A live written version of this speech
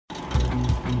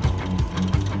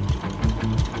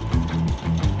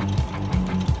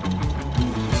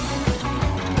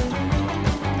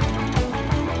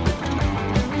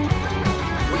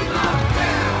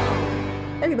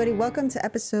everybody. Welcome to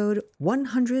episode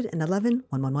 111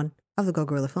 of the Go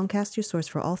Gorilla Filmcast, your source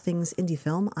for all things indie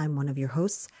film. I'm one of your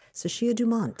hosts, Sashia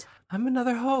Dumont. I'm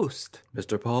another host,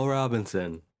 Mr. Paul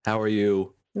Robinson. How are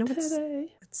you? You know what's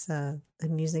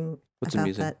amusing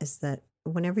that is that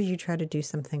whenever you try to do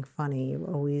something funny, you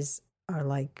always are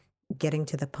like getting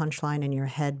to the punchline in your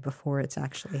head before it's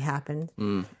actually happened.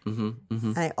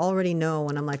 I already know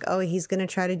when I'm like, oh, he's going to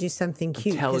try to do something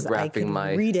cute because I can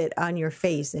read it on your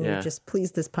face and you just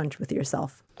please this punch with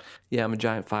yourself. Yeah, I'm a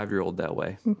giant 5-year-old that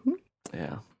way.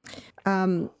 Yeah.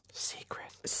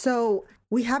 Secret. So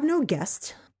we have no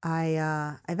guest.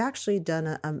 I've actually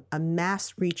done a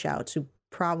mass reach out to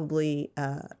probably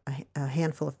a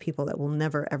handful of people that will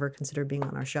never ever consider being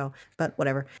on our show, but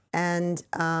whatever. And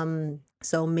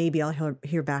so maybe I'll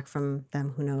hear back from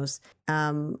them. Who knows?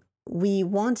 We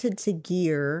wanted to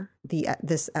gear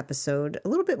this episode a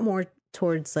little bit more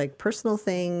towards like personal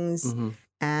things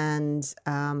and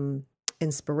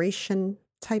inspiration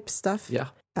type stuff. Yeah.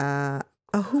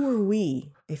 Who are we,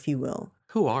 if you will?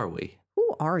 Who are we?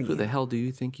 Who are you? Who the hell do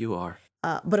you think you are?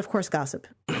 But of course, gossip,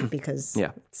 because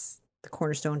it's the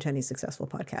cornerstone to any successful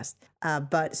podcast.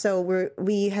 But so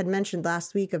we had mentioned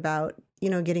last week about,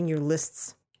 getting your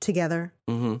lists together,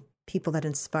 people that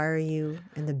inspire you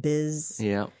in the biz.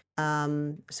 Yeah.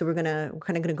 So we're kind of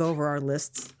gonna go over our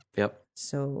lists. Yep.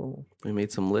 So we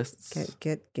made some lists.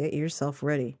 Get yourself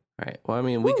ready. All right. Well, I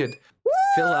mean, we could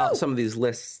fill out some of these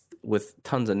lists with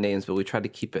tons of names, but we tried to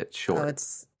keep it short. Oh,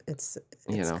 it's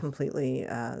completely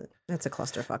it's a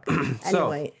clusterfuck.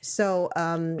 Anyway, so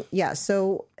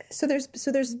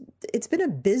there's it's been a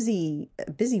busy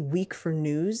week for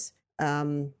news.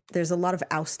 There's a lot of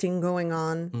ousting going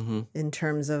on in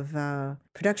terms of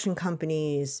production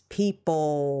companies,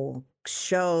 people,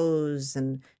 shows,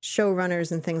 and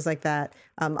showrunners and things like that.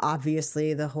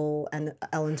 Obviously, the whole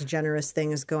Ellen DeGeneres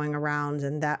thing is going around,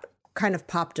 and that kind of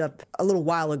popped up a little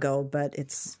while ago, but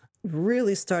it's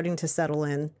really starting to settle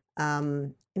in.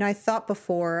 I thought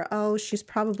before, oh, she's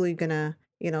probably gonna,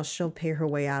 she'll pay her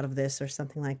way out of this or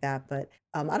something like that. But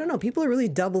I don't know. People are really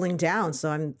doubling down.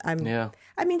 So I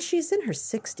mean, she's in her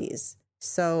 60s.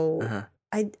 So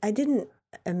I'd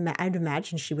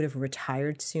imagine she would have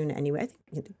retired soon anyway.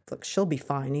 I think, look, she'll be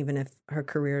fine, even if her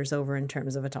career is over in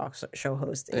terms of a talk show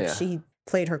host. If she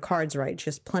played her cards right, she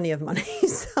has plenty of money,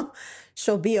 so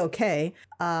she'll be okay.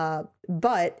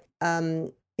 But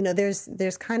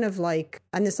there's kind of like,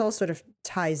 and this all sort of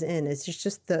ties in, it's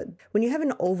just when you have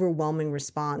an overwhelming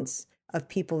response of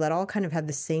people that all kind of have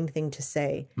the same thing to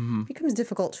say, it becomes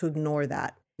difficult to ignore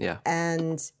that. Yeah.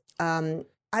 And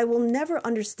I will never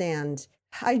understand.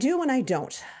 I do and I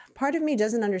don't. Part of me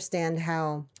doesn't understand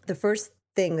how the first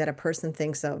thing that a person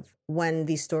thinks of when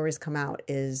these stories come out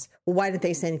is, well, why didn't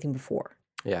they say anything before?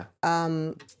 Yeah.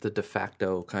 It's the de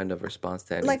facto kind of response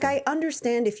to anything. Like, I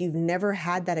understand if you've never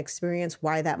had that experience,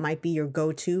 why that might be your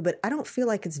go-to, but I don't feel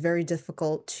like it's very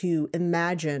difficult to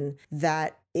imagine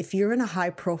that if you're in a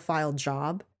high-profile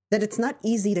job, that it's not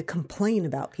easy to complain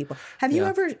about people. Have you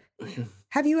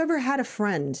ever had a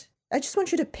friend? I just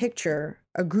want you to picture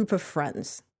a group of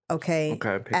friends, okay? Okay,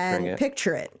 I'm picturing it.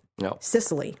 Picture it. No.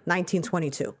 Sicily,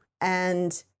 1922.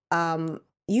 And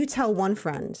you tell one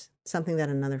friend something that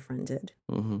another friend did.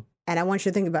 And I want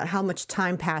you to think about how much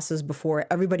time passes before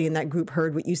everybody in that group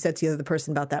heard what you said to the other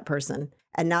person about that person.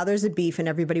 And now there's a beef and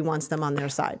everybody wants them on their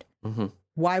side.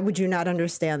 Why would you not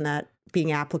understand that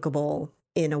being applicable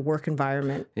in a work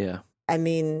environment? Yeah. I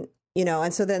mean,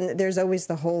 and so then there's always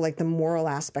the whole, like, the moral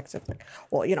aspects of like,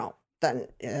 well, then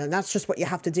that's just what you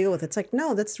have to deal with. It's like,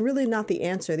 no, that's really not the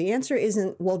answer. The answer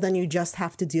isn't, well, then you just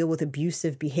have to deal with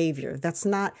abusive behavior. That's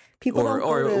not, people don't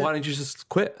or why don't you just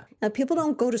quit? People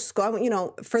don't go to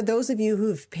school. For those of you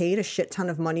who've paid a shit ton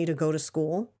of money to go to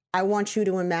school, I want you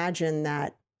to imagine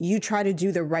that you try to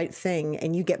do the right thing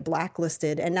and you get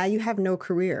blacklisted and now you have no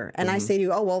career. And I say to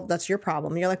you, oh, well, that's your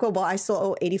problem. And you're like, well, I still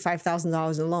owe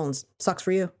 $85,000 in loans. Sucks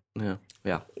for you. Yeah.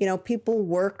 Yeah. People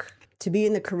work to be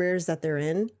in the careers that they're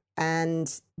in,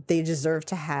 and they deserve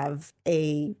to have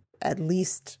at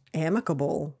least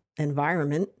amicable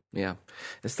environment. Yeah.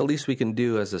 It's the least we can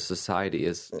do as a society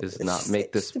is not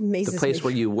make this the place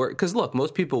where you work. Because look,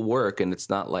 most people work and it's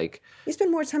not like... You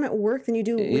spend more time at work than you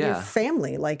do with your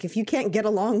family. Like, if you can't get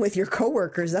along with your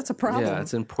coworkers, that's a problem. Yeah,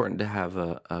 it's important to have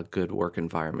a good work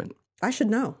environment. I should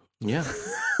know. Yeah.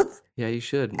 Yeah, you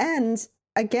should. And...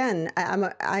 Again,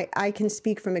 I can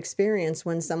speak from experience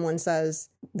when someone says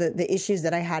the issues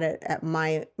that I had at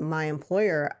my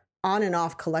employer, on and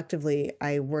off collectively.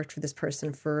 I worked for this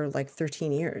person for like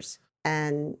 13 years,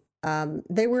 and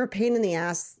they were a pain in the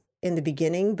ass in the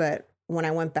beginning. But when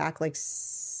I went back like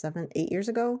 7-8 years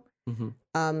ago,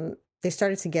 they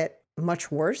started to get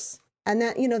much worse. And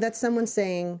that, you know, that's someone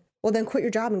saying, well, then quit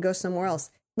your job and go somewhere else.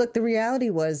 Look, the reality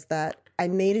was that I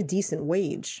made a decent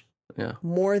wage,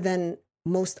 more than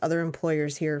most other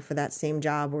employers here for that same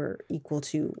job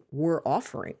were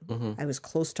offering. I was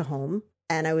close to home.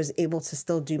 And I was able to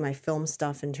still do my film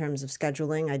stuff in terms of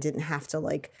scheduling. I didn't have to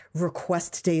like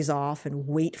request days off and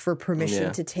wait for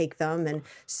permission to take them. And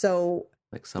so,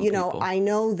 like some you know, people. I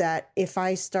know that if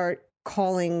I start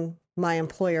calling my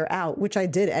employer out, which I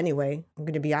did anyway, I'm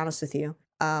going to be honest with you.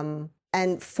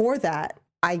 And for that,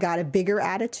 I got a bigger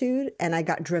attitude and I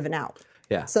got driven out.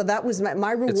 Yeah. So that was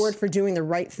my reward for doing the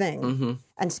right thing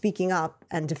and speaking up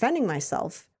and defending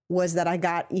myself was that I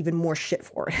got even more shit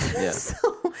for it. Yeah.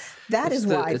 So that is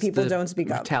why people don't speak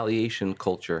up. Retaliation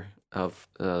culture of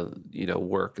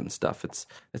work and stuff.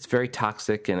 It's very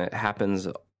toxic and it happens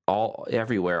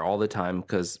everywhere all the time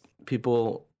because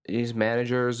people, these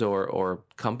managers or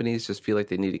companies just feel like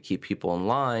they need to keep people in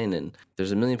line, and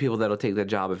there's a million people that'll take that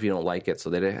job if you don't like it. So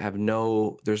they have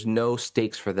there's no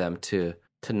stakes for them to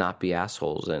not be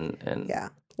assholes and yeah.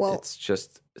 Well,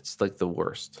 it's like the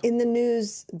worst in the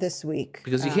news this week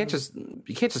because you can't just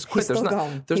quit. There's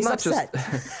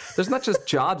not just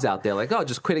jobs out there like, oh,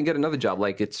 just quit and get another job.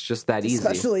 Like it's just that easy.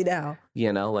 Especially now,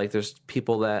 you know, like there's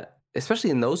people that, especially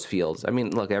in those fields. I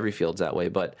mean, look, every field's that way,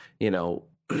 but you know,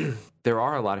 there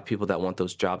are a lot of people that want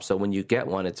those jobs. So when you get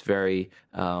one, it's very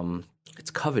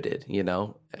it's coveted, you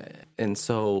know, and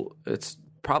so it's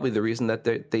probably the reason that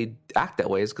they act that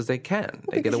way is because they can.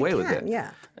 They get away with it.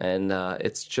 Yeah. And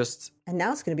it's just... And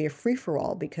now it's going to be a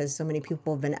free-for-all because so many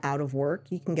people have been out of work.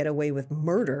 You can get away with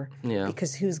murder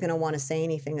because who's going to want to say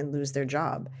anything and lose their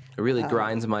job? It really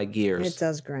grinds my gears. It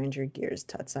does grind your gears,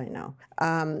 Tuts, I know.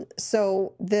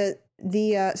 So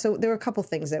so there were a couple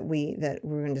things that we're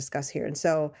going to discuss here. And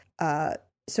so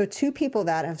two people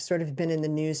that have sort of been in the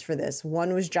news for this.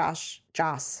 One was Joss.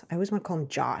 I always want to call him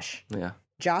Josh. Yeah.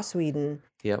 Joss Whedon.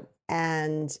 Yep.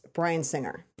 And Bryan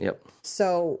Singer. Yep.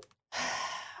 So,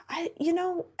 I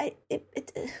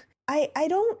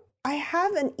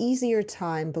have an easier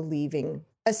time believing,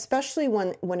 especially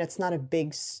when it's not a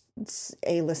big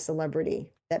A-list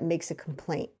celebrity that makes a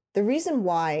complaint. The reason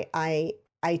why I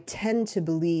tend to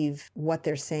believe what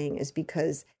they're saying is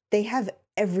because they have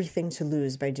everything to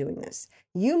lose by doing this.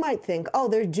 You might think, oh,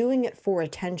 they're doing it for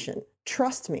attention.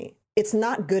 Trust me. It's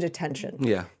not good attention.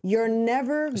 Yeah. You're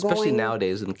never Especially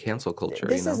nowadays in cancel culture.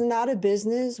 This is not a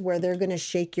business where they're going to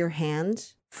shake your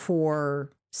hand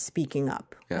for speaking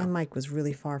up. Yeah. My mic was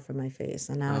really far from my face.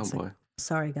 And now it's like,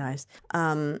 sorry, guys.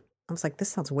 I was like, this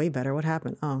sounds way better. What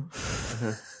happened? Oh.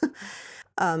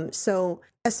 So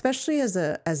especially as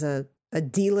a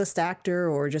D-list actor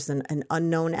or just an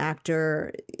unknown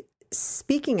actor,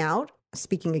 speaking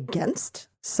against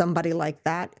somebody like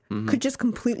that could just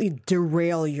completely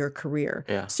derail your career.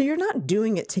 Yeah. So you're not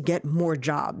doing it to get more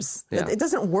jobs. Yeah. It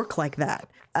doesn't work like that.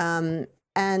 And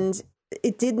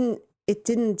it didn't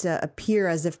appear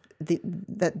as if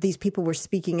that these people were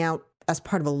speaking out as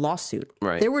part of a lawsuit.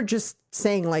 Right. They were just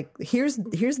saying like, here's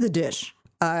the dish.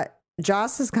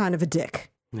 Joss is kind of a dick.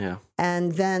 Yeah.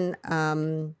 And then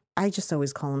I just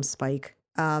always call him Spike.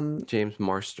 James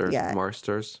Marsters. Yeah.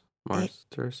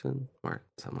 Masterson,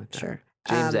 something like that. Sure.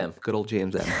 James M. Good old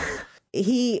James M.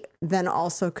 He then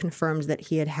also confirmed that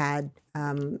he had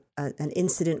an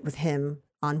incident with him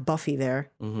on Buffy there.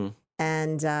 Mm-hmm.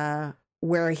 And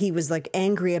where he was like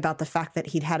angry about the fact that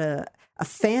he'd had a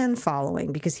fan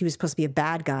following because he was supposed to be a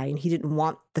bad guy and he didn't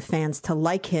want the fans to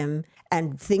like him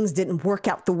and things didn't work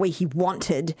out the way he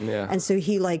wanted. Yeah. And so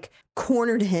he like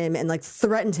cornered him and like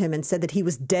threatened him and said that he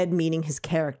was dead, meaning his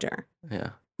character. Yeah.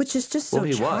 Which is just so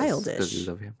childish. Was, he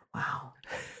loved him. Wow.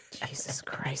 Jesus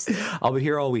Christ. I'll be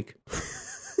here all week.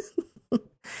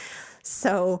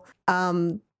 So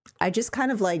I just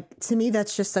kind of like, to me,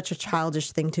 that's just such a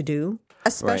childish thing to do,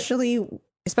 especially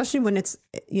when it's,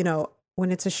 you know,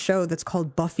 when it's a show that's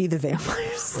called Buffy the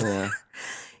Vampire Slayer. Yeah.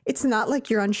 It's not like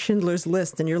you're on Schindler's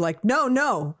List and you're like,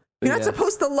 no, you're not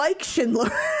supposed to like Schindler.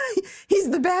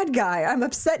 He's the bad guy. I'm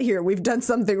upset here. We've done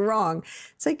something wrong.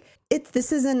 It's like,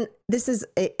 this is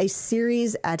a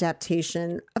series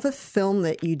adaptation of a film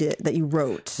that you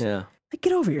wrote. Yeah. Like,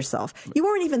 get over yourself. You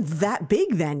weren't even that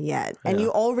big then yet. And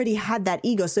you already had that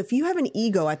ego. So if you have an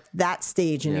ego at that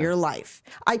stage in your life,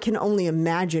 I can only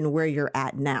imagine where you're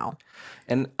at now.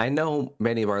 And I know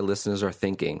many of our listeners are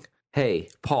thinking, hey,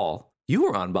 Paul, you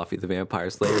were on Buffy the Vampire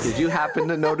Slayer. Did you happen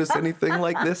to notice anything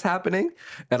like this happening?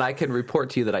 And I can report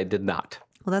to you that I did not.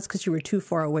 Well, that's because you were too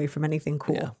far away from anything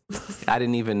cool. Yeah. I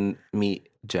didn't even meet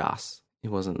Joss. He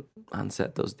wasn't on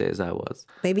set those days I was.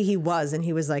 Maybe he was, and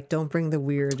he was like, don't bring the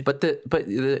weird. But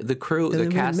the crew, the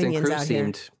cast and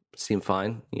crew seemed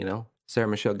fine, you know. Sarah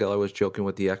Michelle Gellar was joking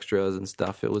with the extras and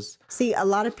stuff. It was... See, a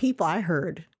lot of people I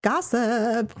heard,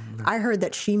 gossip, I heard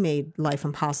that she made life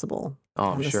impossible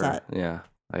on the sure. set. Yeah.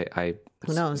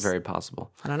 Who knows? Very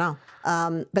possible. I don't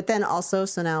know. But then also,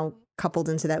 so now coupled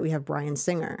into that, we have Bryan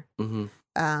Singer,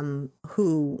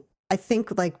 who I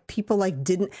think like people like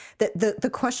didn't, the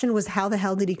question was how the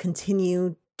hell did he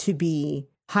continue to be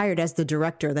hired as the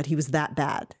director, that he was that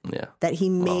bad? Yeah. That he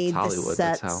made the Hollywood,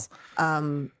 sets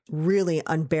really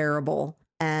unbearable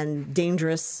and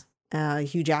dangerous.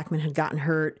 Hugh Jackman had gotten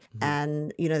hurt,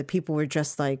 and you know, the people were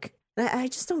just like, I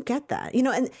just don't get that, you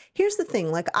know. And here's the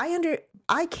thing, like I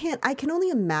can only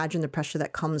imagine the pressure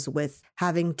that comes with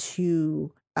having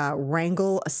to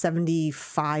wrangle a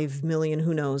 75 million,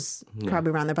 who knows,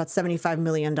 probably around there, about $75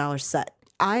 million set.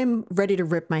 I'm ready to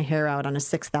rip my hair out on a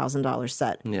 $6,000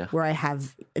 set where I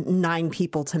have 9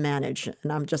 people to manage,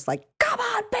 and I'm just like, come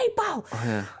on,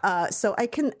 people. So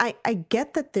I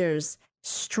get that there's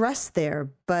stress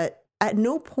there, but at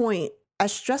no point,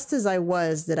 as stressed as I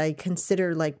was, did I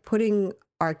consider like putting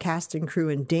our cast and crew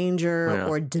in danger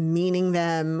or demeaning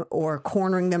them or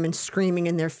cornering them and screaming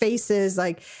in their faces.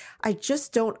 Like, I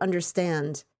just don't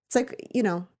understand. It's like, you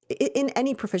know, in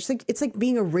any profession, it's like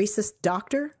being a racist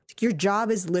doctor. Your job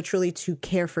is literally to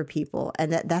care for people,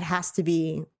 and that has to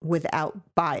be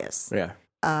without bias. Yeah.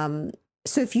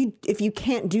 So if you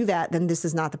can't do that, then this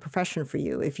is not the profession for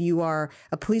you. If you are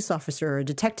a police officer or a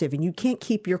detective and you can't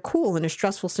keep your cool in a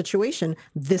stressful situation,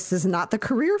 this is not the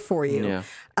career for you.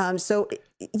 Yeah. So,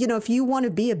 you know, if you want to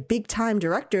be a big time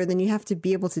director, then you have to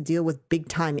be able to deal with big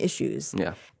time issues.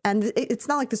 Yeah. And it's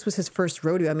not like this was his first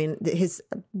rodeo. I mean,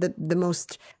 the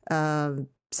most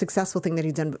successful thing that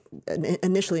he'd done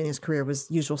initially in his career was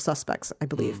Usual Suspects, I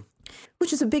believe.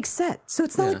 Which is a big set. So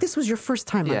it's not like this was your first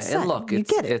time on set. And look, you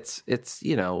get it. It's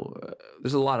you know,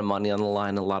 there's a lot of money on the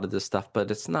line, a lot of this stuff, but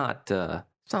it's not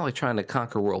like trying to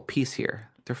conquer world peace here.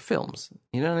 They're films.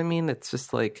 You know what I mean? It's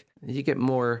just like you get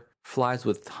more flies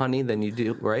with honey than you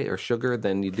do, right? Or sugar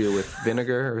than you do with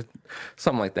vinegar or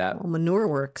something like that. Well, manure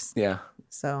works. Yeah.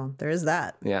 So there is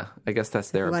that. Yeah. I guess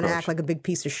that's their approach. You want to act like a big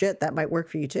piece of shit, that might work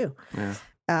for you too. Yeah.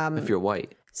 If you're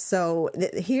white. So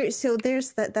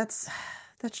there's that.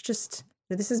 That's just,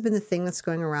 this has been the thing that's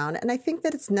going around. And I think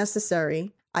that it's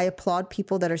necessary. I applaud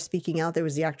people that are speaking out. There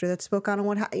was the actor that spoke on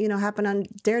what happened on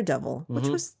Daredevil, which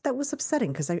was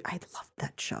upsetting because I loved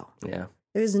that show. Yeah.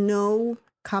 There's no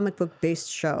comic book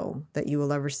based show that you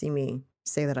will ever see me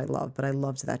say that I love, but I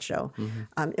loved that show.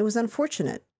 It was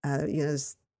unfortunate,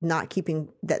 not keeping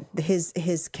that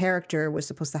his character was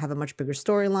supposed to have a much bigger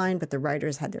storyline, but the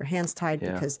writers had their hands tied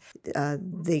because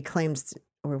they claimed,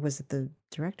 or was it the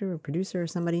director or producer or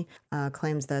somebody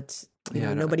claims that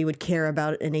nobody would care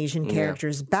about an Asian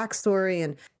character's backstory,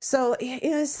 and so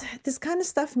this kind of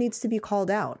stuff needs to be called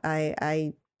out.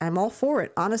 I'm all for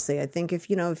it, honestly. I think if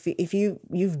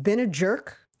you've been a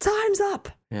jerk, time's up.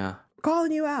 Yeah.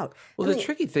 Calling you out. Well, the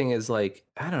tricky thing is, like,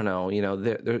 I don't know,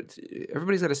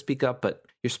 everybody's got to speak up, but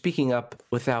you're speaking up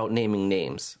without naming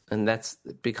names. And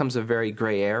it becomes a very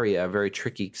gray area, a very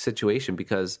tricky situation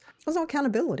because there's no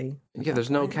accountability. Yeah, there's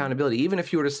no accountability. Even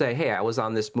if you were to say, hey, I was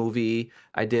on this movie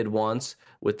I did once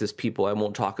with this people I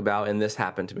won't talk about, and this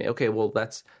happened to me. Okay, well,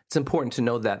 it's important to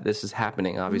know that this is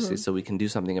happening, obviously, so we can do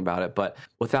something about it. But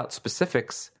without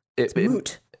specifics, it's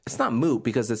moot. It's not moot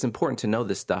because it's important to know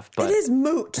this stuff. But it is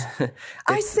moot.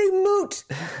 I say moot.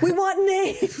 We want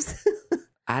names.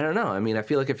 I don't know. I mean, I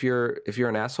feel like if you're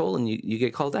an asshole and you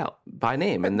get called out by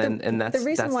name, and that's the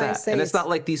reason that's why that. I say And it's not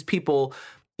like these people,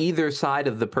 either side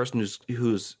of the person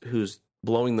who's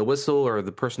blowing the whistle or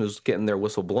the person who's getting their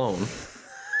whistle blown,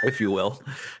 if you will,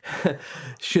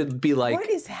 should be like,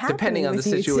 depending on the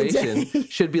situation,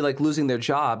 should be like losing their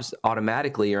jobs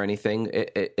automatically or anything.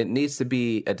 It needs to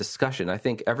be a discussion. I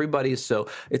think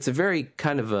it's a very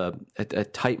kind of a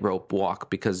tightrope walk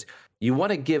because you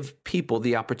want to give people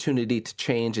the opportunity to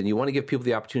change and you want to give people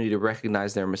the opportunity to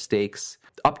recognize their mistakes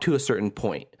up to a certain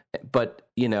point. But,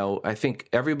 I think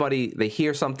they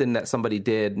hear something that somebody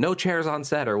did, no chairs on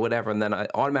set or whatever, and then I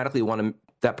automatically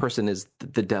that person is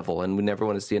the devil, and we never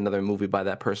want to see another movie by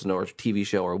that person or TV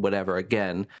show or whatever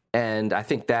again. And I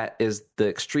think that is the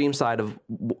extreme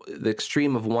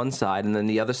of one side, and then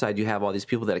the other side you have all these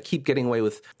people that keep getting away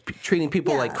with treating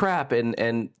people like crap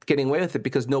and getting away with it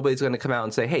because nobody's going to come out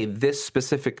and say, hey, this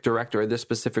specific director or this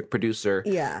specific producer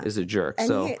is a jerk. And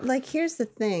so here's the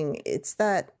thing, it's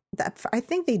that I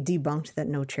think they debunked that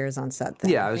no chairs on set thing.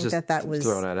 Yeah, I was just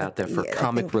throwing that out there for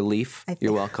comic relief.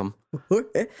 You're welcome.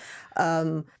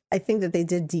 I think that they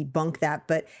did debunk that,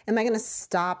 but am I going to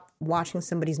stop watching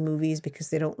somebody's movies because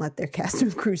they don't let their cast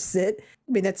and crew sit?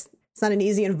 I mean, it's not an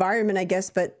easy environment, I guess,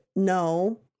 but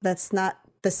no, that's not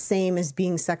the same as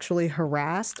being sexually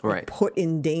harassed or Right. put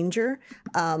in danger.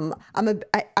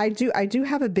 I do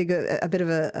have a bit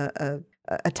of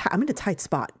I'm in a tight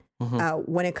spot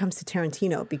when it comes to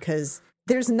Tarantino, because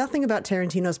there's nothing about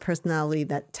Tarantino's personality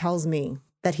that tells me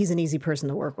that he's an easy person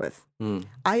to work with.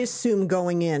 I assume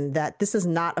going in that this is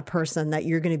not a person that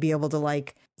you're going to be able to,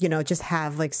 like, you know, just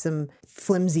have like some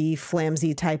flimsy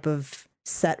type of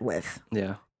set with.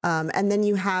 Yeah. And then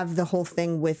you have the whole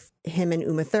thing with him and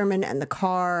Uma Thurman and the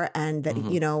car, and that,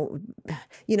 you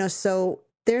know, so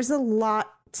there's a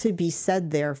lot to be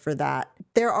said there for that.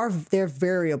 There are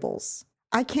variables.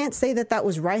 I can't say that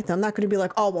was right, though. I'm not going to be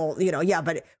like, oh, well, you know, yeah,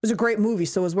 but it was a great movie,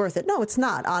 so it was worth it. No, it's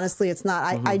not. Honestly, it's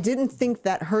not. I didn't think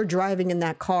that her driving in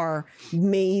that car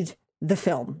made the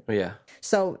film. Yeah.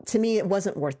 So to me, it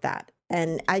wasn't worth that.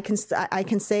 And I can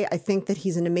say I think that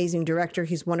he's an amazing director.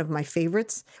 He's one of my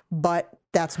favorites, but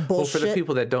that's bullshit. Well, for the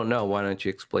people that don't know, why don't you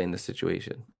explain the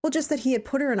situation? Well, just that he had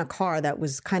put her in a car that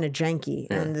was kind of janky,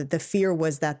 and the fear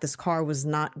was that this car was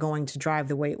not going to drive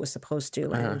the way it was supposed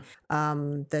to, and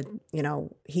that, you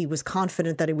know, he was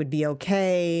confident that it would be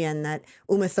okay, and that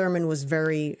Uma Thurman was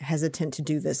very hesitant to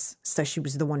do this, so she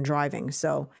was the one driving.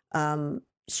 So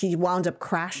she wound up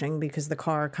crashing because the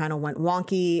car kind of went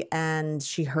wonky, and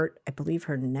she hurt, I believe,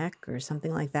 her neck or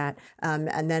something like that.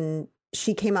 And then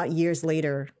she came out years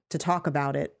later to talk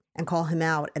about it and call him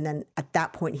out. And then at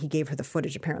that point, he gave her the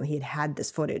footage. Apparently, he had this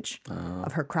footage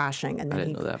of her crashing. And then I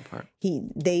didn't know that part.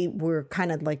 They were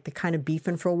kind of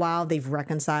beefing for a while. They've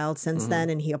reconciled since then,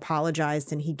 and he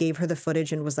apologized, and he gave her the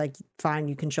footage and was like, "Fine,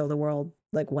 you can show the world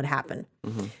like what happened."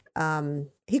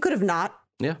 He could have not.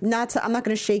 Yeah. I'm not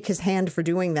going to shake his hand for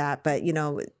doing that, but, you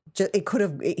know, he could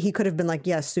have been like,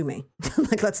 yeah, sue me.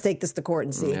 Like, let's take this to court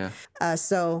and see. Yeah.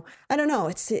 So I don't know.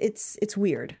 It's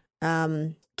weird.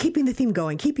 Keeping the theme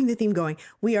going.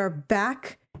 We are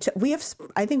back to,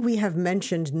 I think we have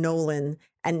mentioned Nolan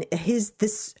and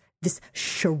this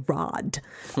charade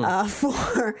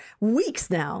for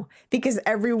weeks now, because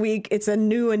every week it's a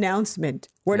new announcement.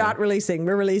 We're not releasing.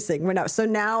 We're releasing. We're not. So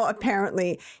now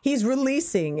apparently he's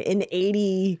releasing in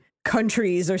 80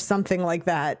 countries or something like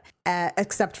that,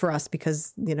 except for us,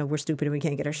 because, you know, we're stupid and we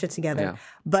can't get our shit together. Yeah.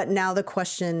 But now the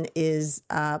question is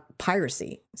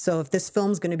piracy. So if this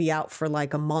film's going to be out for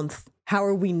like a month, how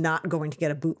are we not going to get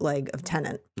a bootleg of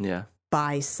Tenet? Yeah.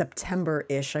 By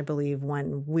September-ish, I believe,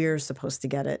 when we're supposed to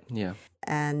get it. Yeah.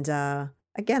 And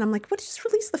again, I'm like, what? Just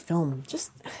release the film.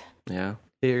 Just. Yeah.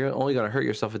 You're only going to hurt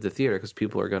yourself at the theater because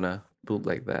people are going to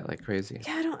bootleg that like crazy.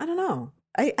 Yeah, I don't know.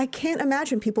 I can't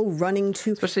imagine people running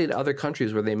to. Especially in other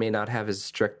countries where they may not have as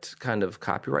strict kind of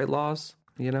copyright laws,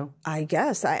 you know? I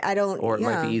guess. I don't. Or it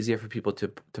might be easier for people to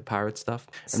pirate stuff.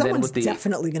 And Someone's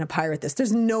definitely going to pirate this.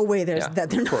 There's no way that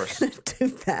they're not going to do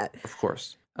that. Of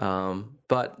course.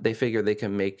 But they figure they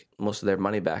can make most of their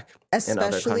money back in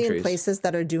other countries. Especially in places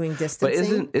that are doing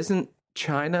distancing. But isn't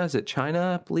China, is it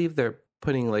China, I believe they're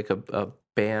putting like a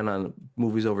ban on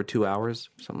movies over 2 hours,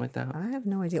 something like that? I have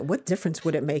no idea. What difference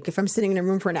would it make if I'm sitting in a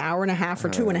room for an hour and a half or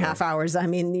 2.5 hours? I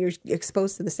mean, you're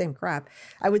exposed to the same crap.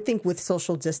 I would think with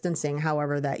social distancing,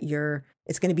 however, that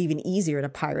it's going to be even easier to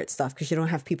pirate stuff because you don't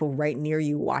have people right near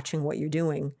you watching what you're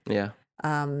doing. Yeah.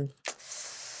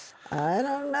 I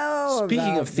don't know.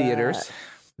 Speaking about of theaters,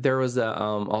 there was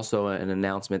also an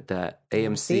announcement that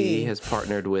AMC has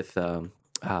partnered with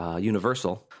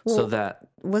Universal, so that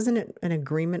wasn't it an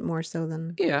agreement more so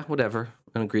than whatever,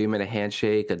 an agreement, a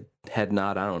handshake, a head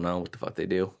nod. I don't know what the fuck they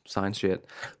do, sign shit.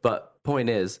 But point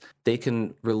is, they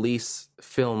can release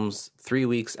films 3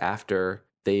 weeks after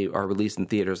they are released in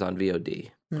theaters on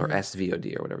VOD or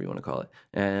SVOD or whatever you want to call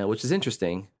it, which is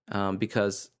interesting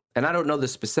because. And I don't know the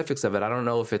specifics of it. I don't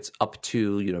know if it's up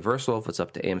to Universal, if it's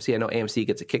up to AMC. I know AMC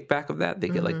gets a kickback of that. They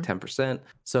get like 10%.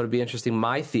 So it'd be interesting.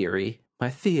 My theory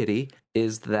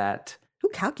is that... Who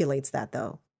calculates that,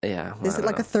 though? Yeah. Is it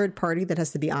like a third party that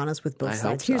has to be honest with both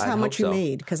sides? Here's how much you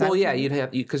made.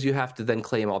 Because you have to then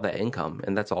claim all that income,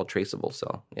 and that's all traceable.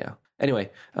 So, yeah.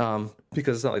 Anyway,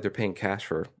 because it's not like they're paying cash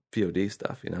for VOD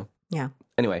stuff, you know? Yeah.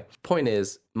 Anyway, point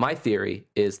is, my theory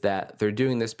is that they're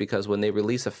doing this because when they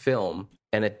release a film...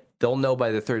 And they'll know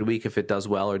by the third week if it does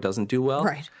well or doesn't do well.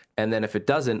 Right. And then if it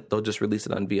doesn't, they'll just release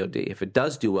it on VOD. If it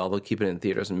does do well, they'll keep it in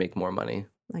theaters and make more money.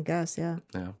 I guess, yeah.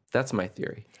 Yeah, that's my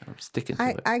theory. I'm sticking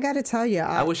to it. I got to tell you.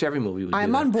 I wish every movie would do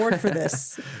I'm that. on board for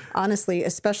this, honestly,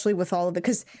 especially with all of it.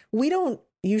 Because we don't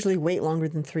usually wait longer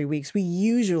than 3 weeks. We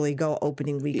usually go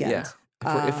opening weekend. Yeah.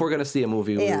 If we're gonna see a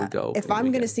movie, we would go. If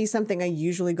I'm going to see something, I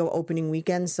usually go opening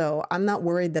weekend. So I'm not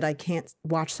worried that I can't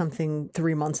watch something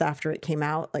 3 months after it came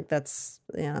out. Like that's,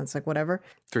 it's like whatever.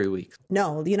 3 weeks.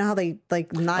 No, you know how they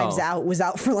like Knives Out was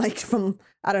out for like from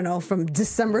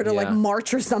December to like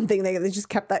March or something. They just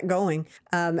kept that going.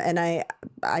 And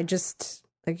I just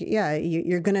like,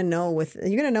 you're going to know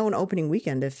an opening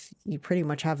weekend if you pretty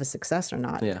much have a success or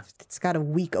not. Yeah. If it's got a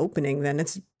weak opening, then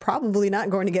it's probably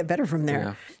not going to get better from there.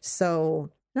 Yeah.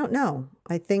 So I don't know.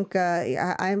 I think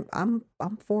I'm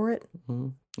for it. Mm-hmm.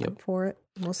 Yep. I'm for it.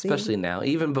 We'll see. Especially now,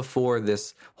 even before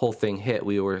this whole thing hit,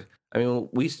 we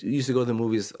used to go to the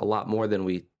movies a lot more than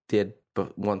we did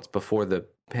once before the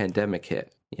pandemic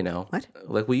hit. What?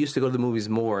 Like we used to go to the movies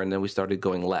more, and then we started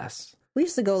going less. We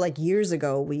used to go like years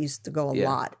ago. We used to go a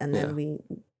lot, and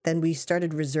then we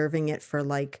started reserving it for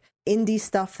like indie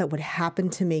stuff that would happen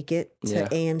to make it to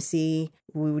AMC.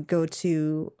 We would go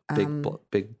to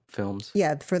big films.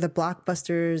 Yeah, for the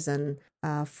blockbusters and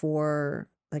for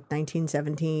like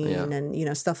 1917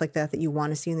 and stuff like that you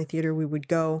want to see in the theater. We would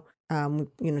go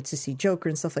to see Joker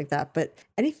and stuff like that. But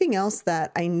anything else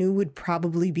that I knew would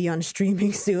probably be on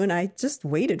streaming soon, I just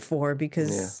waited for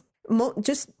because.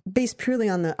 Just based purely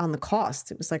on the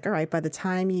cost. It was like, all right, by the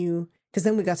time because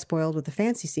then we got spoiled with the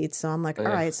fancy seats. So I'm like, all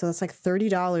right, so that's like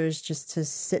 $30 just to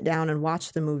sit down and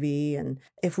watch the movie. And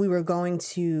if we were going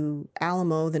to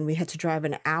Alamo, then we had to drive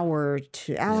an hour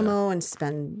to Alamo and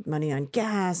spend money on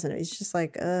gas. And it's just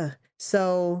like, ugh.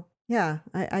 So yeah,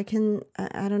 I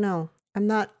don't know. I'm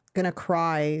not going to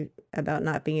cry about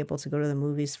not being able to go to the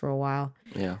movies for a while.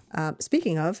 Yeah.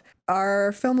 Speaking of,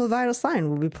 our film of Vital Sign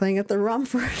will be playing at the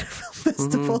Romford Film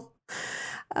Festival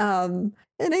in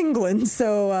England.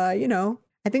 So,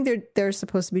 I think they're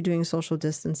supposed to be doing social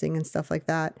distancing and stuff like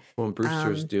that. Well, and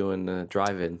Brewster's doing the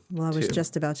drive-in. Well, I was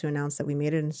just about to announce that we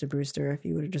made it into Brewster. If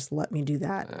you would have just let me do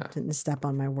that, didn't step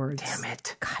on my words. Damn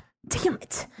it. God damn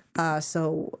it.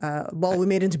 We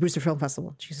made it into Brewster Film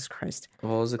Festival. Jesus Christ.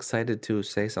 Well, I was excited to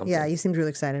say something. Yeah, you seemed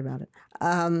really excited about it.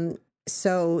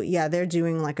 They're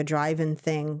doing like a drive-in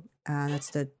thing. That's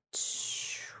the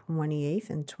 28th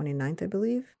and 29th, I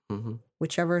believe. Mm-hmm.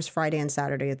 Whichever is Friday and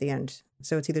Saturday at the end.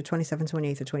 So it's either 27th,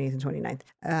 28th, or 28th and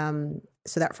 29th.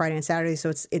 So that Friday and Saturday. So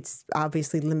it's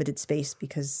obviously limited space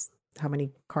because how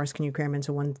many cars can you cram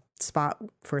into one spot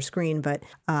for a screen? But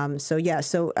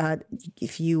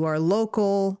if you are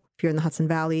local, if you're in the Hudson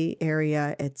Valley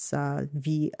area, it's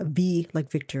V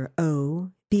like Victor, O,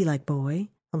 B like boy,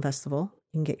 Film Festival.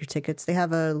 You can get your tickets. They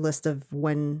have a list of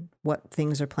what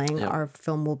things are playing. Yep. Our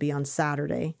film will be on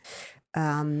Saturday.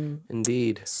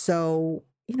 Indeed. So,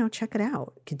 check it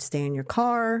out. You could stay in your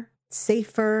car. It's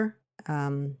safer.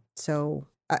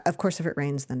 Of course, if it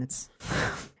rains, then it's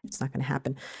not going to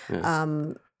happen. Yeah.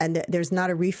 And there's not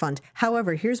a refund.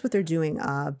 However, here's what they're doing.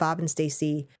 Bob and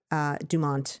Stacy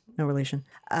Dumont, no relation,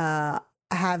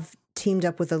 have teamed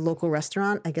up with a local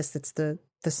restaurant. I guess that's the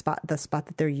spot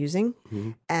that they're using.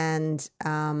 Mm-hmm. And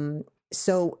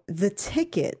so the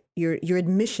ticket, your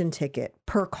admission ticket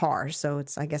per car. So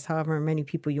it's, I guess, however many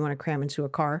people you want to cram into a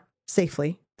car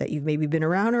safely that you've maybe been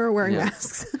around or are wearing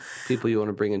masks. People you want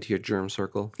to bring into your germ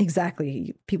circle.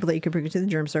 Exactly. People that you could bring into the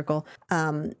germ circle.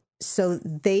 So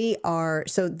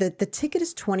the ticket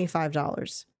is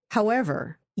 $25.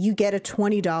 However, you get a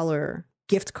 $20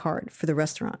 gift card for the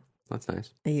restaurant. That's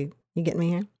nice. Are you getting me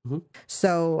here? Mm-hmm.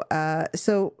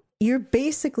 So you're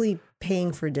basically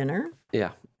paying for dinner.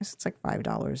 Yeah. It's like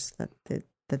 $5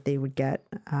 that they would get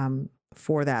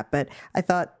for that. But I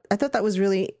thought that was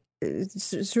really,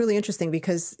 it's really interesting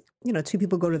because, two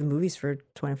people go to the movies for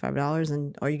 $25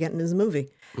 and all you're getting is a movie.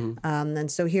 Mm-hmm.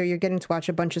 And so here you're getting to watch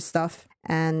a bunch of stuff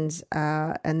and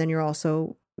then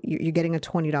you're getting a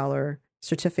 $20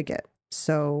 certificate.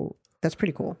 So that's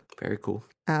pretty cool. Very cool.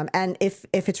 And if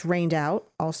it's rained out,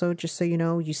 also, just so you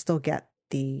know, you still get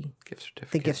the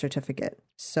gift certificate.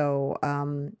 So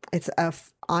it's a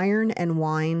Iron and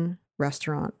Wine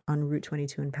restaurant on Route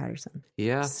 22 in Patterson.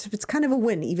 Yeah, so it's kind of a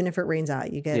win, even if it rains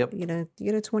out. You get you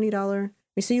get a $20.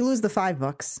 So you lose the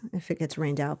 $5 if it gets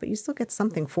rained out, but you still get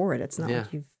something for it. It's not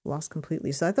like you've lost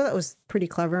completely. So I thought that was pretty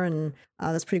clever, and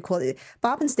that's pretty cool.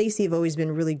 Bob and Stacy have always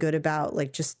been really good about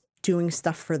like just doing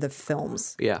stuff for the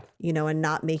films. Yeah. And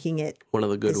not making it one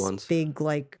of the good ones. Big,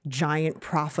 like giant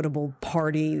profitable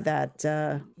party that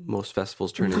most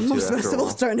festivals turn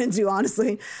into.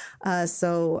 Honestly.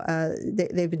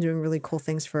 They've been doing really cool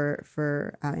things for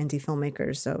indie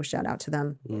filmmakers. So shout out to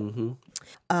them.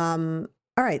 Mm-hmm.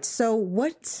 All right. So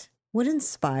what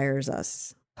inspires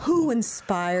us? Who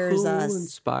inspires us? Who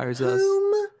inspires us?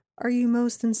 Whom are you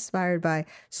most inspired by?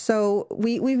 So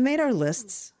we've made our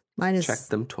lists. Mine is checked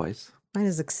them twice. Mine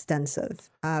is extensive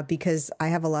because I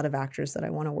have a lot of actors that I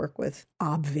want to work with,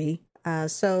 obvi.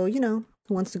 So, who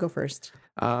wants to go first?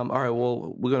 All right.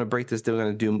 Well, we're going to break this down. We're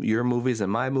going to do your movies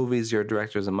and my movies, your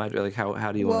directors and my, like,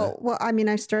 how do you want to? Well, I mean,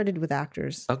 I started with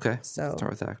actors. Okay. So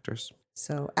start with actors.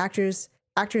 So actors,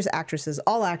 actresses,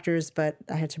 all actors, but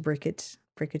I had to break it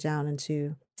down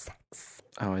into sex.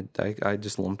 Oh, I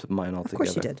just lumped mine all together.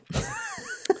 Of course you did.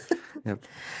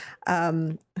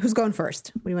 Yep. Who's going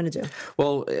first? What do you want to do?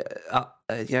 Well,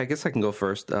 I guess I can go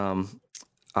first.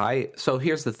 So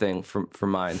here's the thing for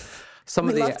mine.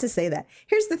 We love to say that.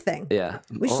 Here's the thing. Yeah.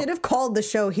 We should have called the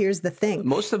show Here's the Thing.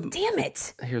 Damn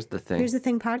it. Here's the thing. Here's the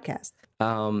Thing podcast.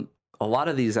 A lot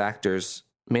of these actors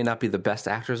may not be the best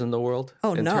actors in the world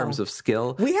in terms of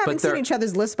skill. We haven't seen each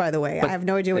other's list, by the way. I have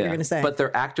no idea what you're going to say. But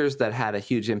they're actors that had a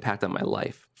huge impact on my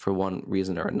life for one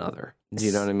reason or another. Do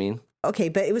you know what I mean? Okay,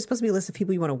 but it was supposed to be a list of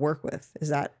people you want to work with. Is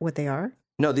that what they are?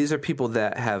 No, these are people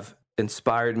that have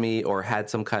inspired me or had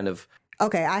some kind of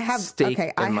Okay, I have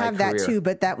that too,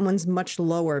 but that one's much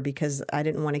lower because I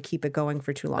didn't want to keep it going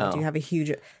for too long. Oh. Do you have a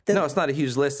huge? No, it's not a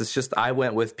huge list. It's just I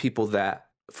went with people that,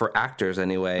 for actors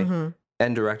anyway,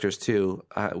 and directors too,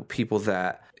 people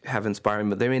that have inspired me,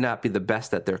 but they may not be the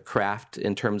best at their craft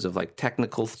in terms of like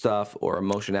technical stuff or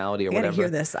emotionality or whatever. I gotta hear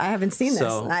this. I haven't seen this.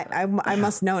 I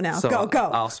must know now. So go.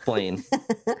 I'll explain.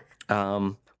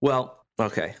 Well,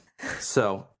 okay.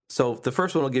 So the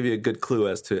first one will give you a good clue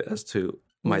as to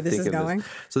my thinking of this.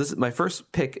 So this is my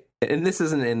first pick, and this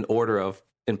isn't in order of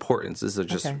importance. This is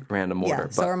just random order. Yeah,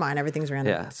 so are mine. Everything's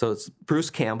random. Yeah. So it's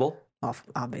Bruce Campbell. Oh,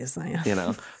 obviously.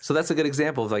 So that's a good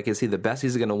example of like, is he the best?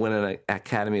 He's going to win an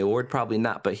Academy Award? Probably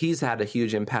not, but he's had a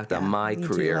huge impact on my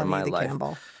career and my life.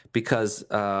 Campbell. Because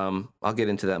I'll get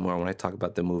into that more when I talk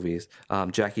about the movies.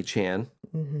 Jackie Chan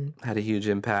had a huge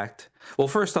impact. Well,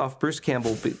 first off, Bruce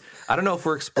Campbell, I don't know if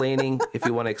we're explaining, if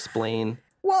you want to explain.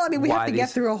 Well, I mean, we have to get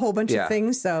through a whole bunch of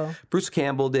things, so. Bruce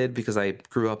Campbell did because I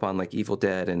grew up on like Evil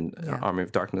Dead and Army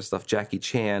of Darkness stuff. Jackie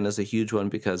Chan is a huge one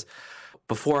because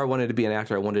before I wanted to be an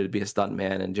actor, I wanted to be a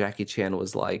stuntman, and Jackie Chan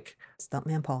was like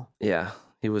Stuntman Paul. Yeah,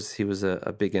 he was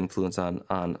a big influence on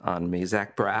me.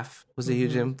 Zach Braff was a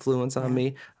huge influence on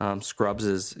me. Scrubs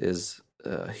is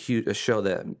a show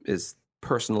that is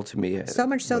personal to me. So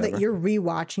much so that you're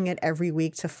rewatching it every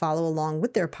week to follow along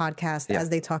with their podcast as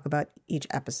they talk about each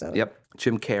episode. Yep.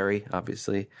 Jim Carrey,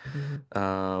 obviously.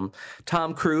 Tom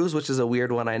Cruise, which is a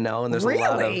weird one, I know, and there's a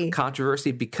lot of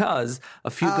controversy because A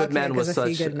Few Good Men was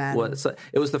such.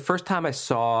 It was the first time I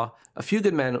saw A Few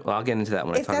Good Men. Well, I'll get into that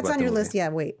when I talk about If that's on your list,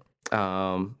 wait.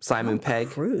 Simon Pegg.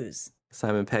 Cruise.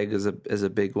 Simon Pegg is a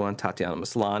big one. Tatiana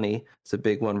Maslany is a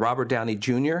big one. Robert Downey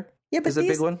Jr. is a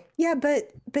big one. Yeah,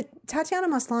 but Tatiana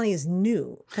Maslany is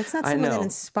new. That's not someone that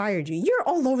inspired you. You're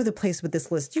all over the place with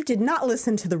this list. You did not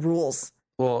listen to the rules.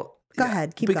 Well, go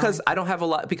ahead. Keep going. Because I don't have a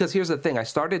lot. Because here's the thing: I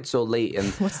started so late,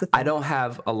 and I don't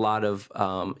have a lot of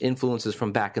influences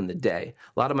from back in the day.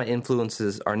 A lot of my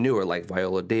influences are newer, like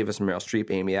Viola Davis, Meryl Streep,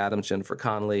 Amy Adams, Jennifer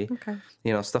Connelly. Okay,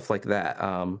 stuff like that.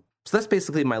 So that's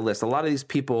basically my list. A lot of these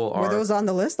people are. Were those on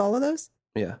the list? All of those?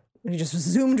 Yeah. You just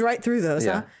zoomed right through those,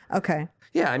 huh? Okay.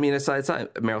 Yeah, I mean, it's not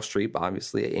Meryl Streep,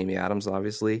 obviously, Amy Adams,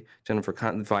 obviously, Jennifer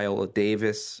Connelly, Viola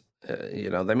Davis.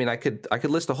 I mean, I could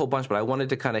list a whole bunch, but I wanted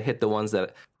to kind of hit the ones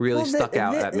that really stuck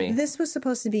out at me. This was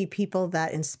supposed to be people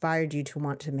that inspired you to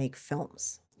want to make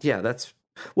films. Yeah,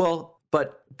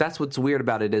 but that's what's weird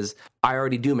about it is I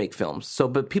already do make films.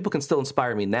 But people can still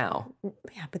inspire me now.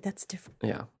 Yeah, but that's different.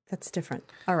 Yeah. That's different.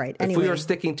 All right. Anyway. If we were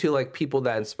sticking to like people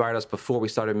that inspired us before we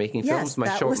started making films,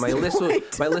 my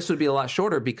list would be a lot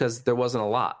shorter because there wasn't a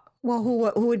lot. Well,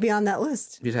 who would be on that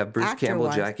list? You'd have Bruce Campbell,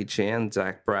 Jackie Chan,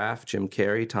 Zach Braff, Jim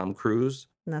Carrey, Tom Cruise.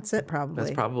 And that's it, probably.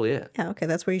 That's probably it. Yeah, okay.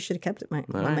 That's where you should have kept it, my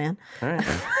man. All right.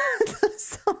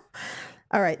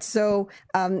 All right. So,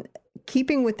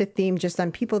 keeping with the theme, just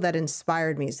on people that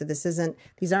inspired me. So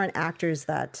these aren't actors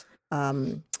that are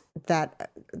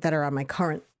on my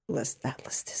current list. That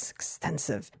list is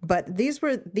extensive. But these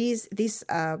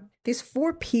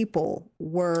four people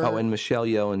were. Oh, and Michelle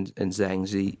Yeoh and Zhang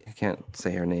Zi. I can't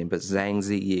say her name, but Zhang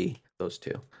Ziyi. Those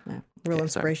two. Yeah, real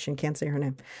inspiration. Sorry. Can't say her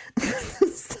name.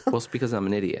 Well, it's because I'm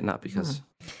an idiot, not because.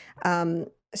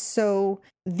 So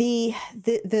the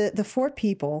four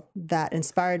people that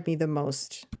inspired me the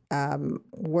most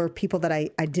were people that I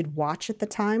did watch at the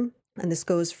time, and this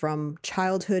goes from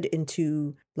childhood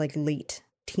into like late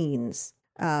teens.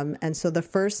 And so the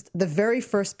very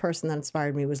first person that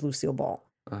inspired me was Lucille Ball.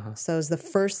 So it was the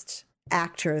first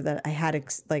actor that I had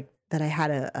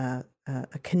a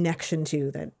connection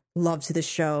to loved the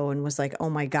show and was like, oh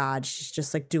my God, she's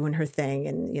just like doing her thing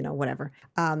and, you know, whatever.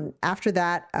 After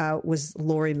that was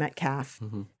Laurie Metcalf,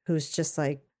 who's just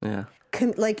like,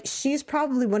 like she's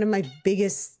probably one of my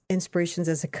biggest inspirations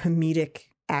as a comedic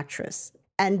actress.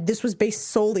 And this was based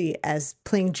solely as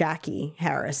playing Jackie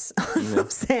Harris on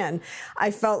Roseanne. I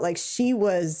felt like she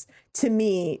was, to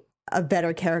me, a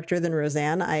better character than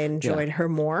Roseanne. I enjoyed her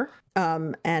more.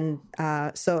 And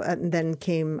then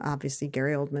came obviously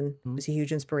Gary Oldman, was a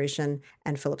huge inspiration,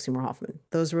 and Philip Seymour Hoffman.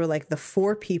 Those were like the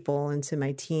 4 people into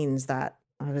my teens that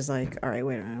I was like, all right,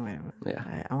 wait a minute.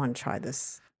 Yeah. I want to try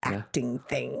this acting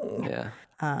thing.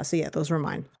 Yeah. So yeah, those were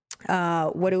mine.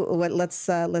 Let's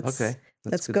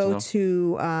go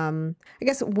to I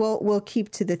guess we'll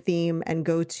keep to the theme and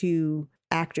go to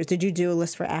actors. Did you do a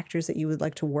list for actors that you would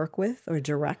like to work with or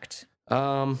direct?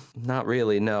 Not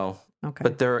really, no. Okay.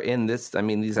 But they're in this, I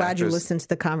mean, these Glad actors. you listened to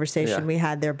the conversation we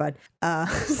had there, bud.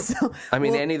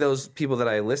 Any of those people that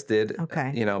I listed,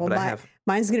 you know, but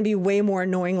mine's going to be way more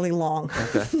annoyingly long.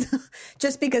 Okay.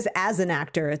 Just because as an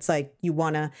actor, it's like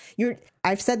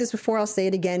I've said this before, I'll say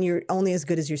it again, you're only as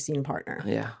good as your scene partner.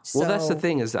 Yeah. Well, that's the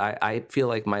thing is I feel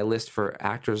like my list for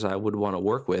actors I would want to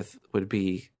work with would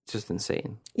be just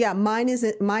insane. Yeah, mine is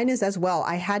as well.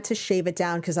 I had to shave it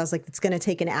down because I was like, it's going to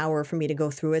take an hour for me to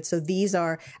go through it. So these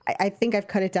are, I think I've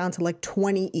cut it down to like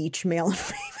 20 each, male and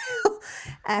female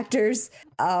actors.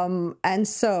 And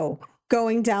so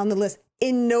going down the list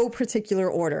in no particular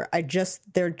order,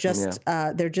 they're just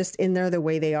in there the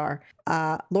way they are.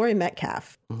 Laurie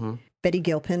Metcalf, Betty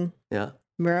Gilpin,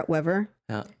 Merritt Wever,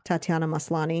 Tatiana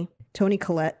Maslany, Toni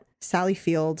Collette, Sally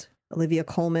Field, Olivia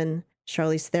Colman,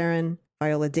 Charlize Theron,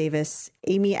 Viola Davis,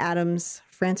 Amy Adams,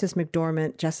 Frances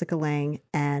McDormand, Jessica Lange,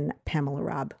 and Pamela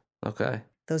Robb. Okay.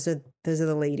 Those are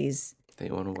the ladies. That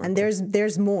you want to work and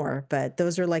there's more, but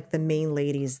those are like the main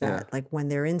ladies that like when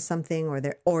they're in something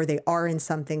or they are in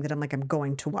something that I'm like, I'm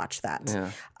going to watch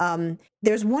that. Yeah.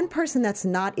 There's one person that's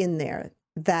not in there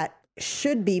that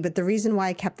should be, but the reason why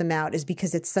I kept them out is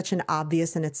because it's such an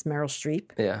obvious, and it's Meryl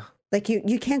Streep. Yeah. Like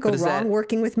you can't go wrong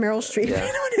working with Meryl Streep. Yeah.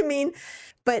 You know what I mean?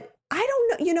 But I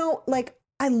don't know, like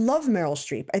I love Meryl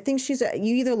Streep. I think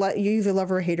you either love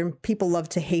her or hate her. People love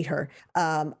to hate her.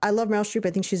 I love Meryl Streep.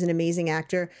 I think she's an amazing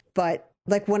actor. But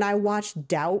like when I watched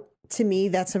Doubt, to me,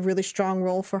 that's a really strong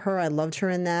role for her. I loved her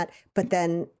in that. But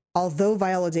then although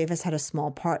Viola Davis had a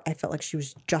small part, I felt like she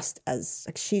was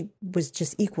she was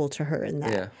just equal to her in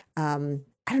that. Yeah.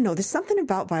 I don't know. There's something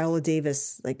about Viola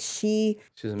Davis. Like she's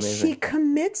amazing. She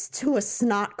commits to a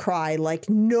snot cry like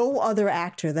no other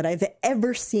actor that I've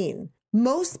ever seen.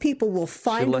 Most people will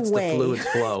find a way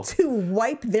to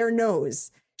wipe their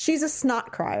nose. She's a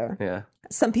snot crier. Yeah.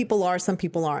 Some people are, some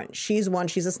people aren't. She's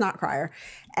a snot crier.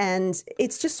 And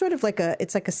it's just sort of like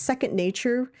it's like a second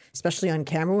nature, especially on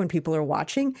camera when people are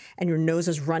watching and your nose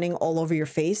is running all over your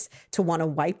face to want to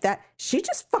wipe that. She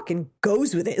just fucking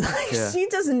goes with it. Like she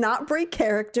does not break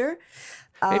character.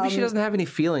 Maybe she doesn't have any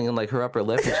feeling in like her upper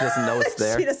lip and she doesn't know it's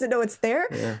there. She doesn't know it's there?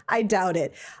 Yeah. I doubt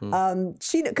it.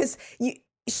 Because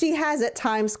she has at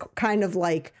times kind of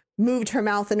like moved her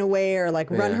mouth in a way or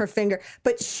like run her finger,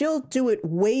 but she'll do it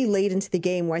way late into the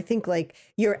game where I think like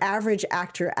your average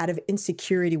actor out of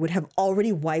insecurity would have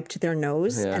already wiped their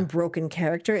nose and broken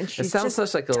character. And she sounds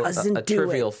such like a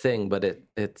trivial thing, but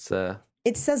it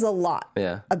says a lot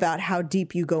about how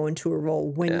deep you go into a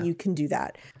role when you can do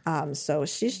that. So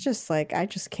she's just like, I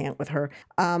just can't with her.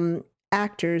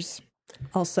 Actors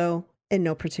also in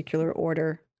no particular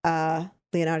order.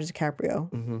 Leonardo DiCaprio.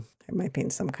 Mm-hmm. It might be in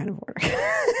some kind of order,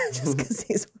 just because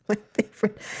he's my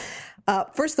favorite.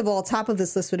 First of all, top of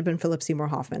this list would have been Philip Seymour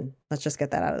Hoffman. Let's just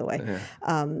get that out of the way.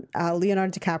 Yeah.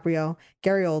 Leonardo DiCaprio,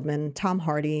 Gary Oldman, Tom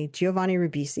Hardy, Giovanni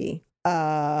Ribisi,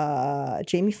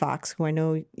 Jamie Foxx, who I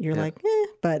know you're like,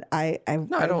 but I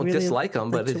don't really dislike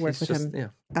him, but it's just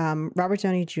Robert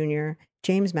Downey Jr.,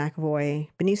 James McAvoy,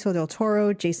 Benicio del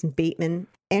Toro, Jason Bateman,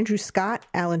 Andrew Scott,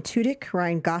 Alan Tudyk,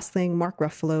 Ryan Gosling, Mark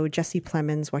Ruffalo, Jesse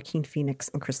Plemons, Joaquin Phoenix,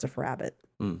 and Christopher Abbott.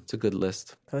 It's a good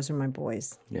list. Those are my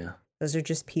boys. Yeah. Those are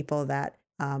just people that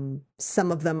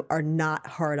some of them are not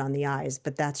hard on the eyes,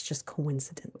 but that's just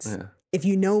coincidence. Yeah. If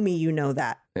you know me, you know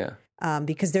that. Yeah.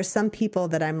 Because there's some people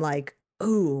that I'm like,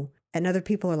 ooh, and other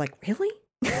people are like, really?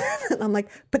 And I'm like,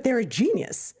 but they're a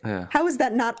genius. Yeah. How is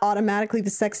that not automatically the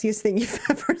sexiest thing you've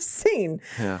ever seen?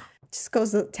 Yeah.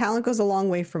 Talent goes a long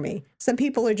way for me. Some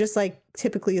people are just like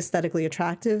typically aesthetically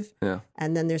attractive. Yeah.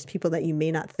 And then there's people that you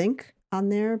may not think on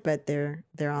there, but they're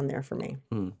on there for me.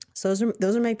 So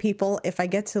those are my people. If I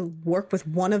get to work with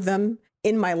one of them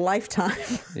in my lifetime,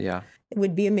 it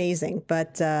would be amazing.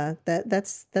 But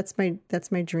that's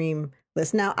my dream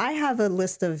list. Now I have a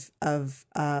list of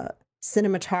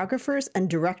cinematographers and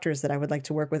directors that I would like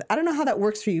to work with. I don't know how that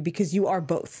works for you because you are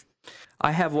both.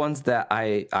 I have ones that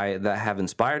I that have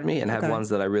inspired me, and have ones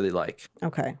that I really like.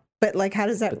 Okay. But like, how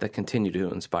does that? But that continue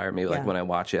to inspire me. Like when I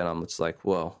watch it, I'm just like,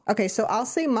 whoa. Okay, so I'll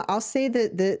say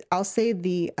the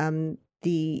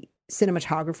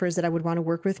cinematographers that I would want to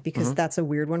work with because that's a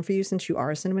weird one for you since you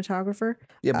are a cinematographer.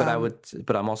 Yeah,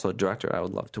 but I'm also a director. I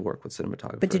would love to work with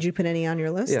cinematographers. But did you put any on your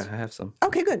list? Yeah, I have some.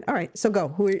 Okay, good. All right, so go.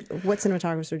 What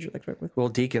cinematographers would you like to work with? Well,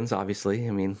 Deakins, obviously.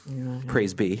 I mean,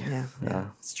 praise be. Yeah,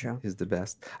 it's true. He's the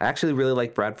best. I actually really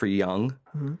like Bradford Young.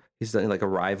 He's done like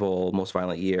Arrival, Most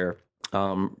Violent Year.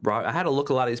 I had to look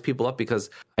a lot of these people up because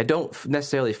I don't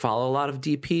necessarily follow a lot of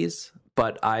DPs,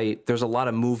 but there's a lot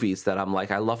of movies that I'm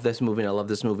like, I love this movie and I love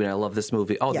this movie and I love this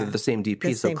movie. Oh, they're the same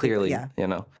DP, so clearly, you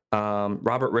know.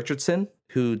 Robert Richardson,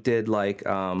 who did like he's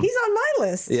on my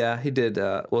list. Yeah, he did.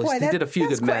 He did a few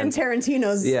good men. That's Quentin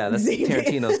Tarantino's. Yeah, that's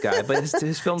Tarantino's guy, but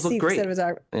his films look great.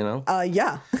 You know.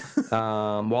 Yeah.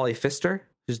 Wally Pfister,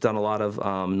 who's done a lot of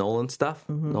Nolan stuff.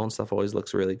 Nolan stuff always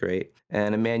looks really great.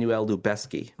 And Emmanuel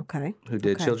Lubezki, who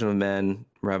did Children of Men,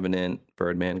 Revenant,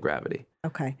 Birdman, Gravity.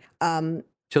 Okay.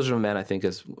 Children of Men, I think,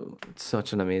 is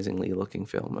such an amazingly looking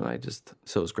film, and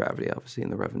so is Gravity, obviously, in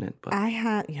The Revenant. But I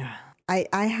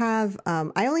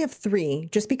only have 3,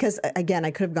 just because, again,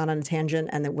 I could have gone on a tangent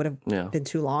and it would have been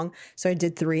too long. So I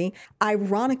did 3.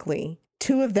 Ironically,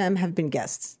 2 of them have been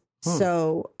guests.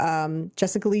 So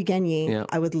Jessica Lee Gagne,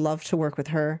 I would love to work with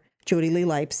her. Jody Lee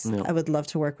Lipes, I would love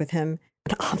to work with him.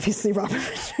 And obviously Robert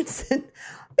Richardson,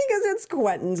 because it's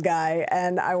Quentin's guy,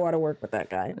 and I want to work with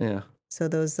that guy. Yeah. So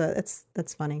those,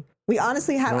 that's funny. We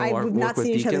honestly have, I've not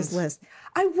seen each other's list.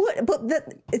 I would,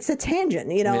 but it's a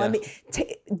tangent, you know? Yeah. I mean,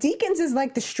 Deakins is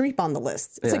like the Streep on the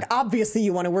list. It's like, obviously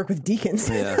you want to work with Deakins.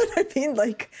 Yeah. You know what I mean?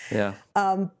 Like,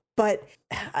 but,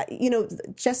 you know,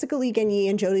 Jessica Lee Gagne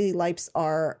and Jody Lee Lipes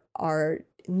are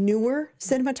newer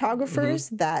cinematographers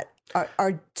that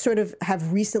are sort of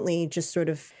have recently just sort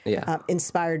of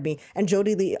inspired me. And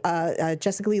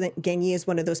Jessica Lee Gagne is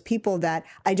one of those people that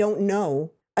I don't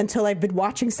know until I've been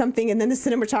watching something, and then the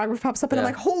cinematographer pops up, and I'm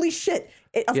like, "Holy shit!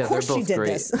 Of course she did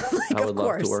this." Like, I would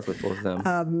love to work with both of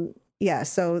them.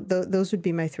 So those would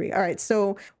be my 3. All right.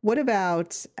 So what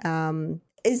about?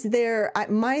 Is there?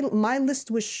 My list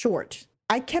was short.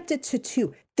 I kept it to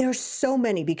 2. There's so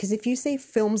many, because if you say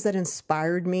films that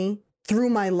inspired me through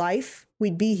my life,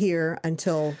 we'd be here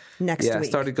until next week. I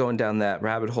started going down that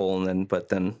rabbit hole, but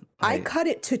then I cut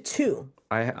it to 2.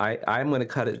 I'm going to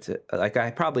cut it to, like,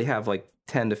 I probably have like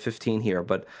 10 to 15 here,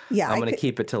 but I'm going to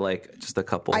keep it to like just a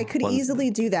couple. I could easily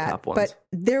do that, but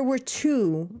there were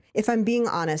 2, if I'm being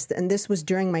honest, and this was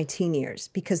during my teen years,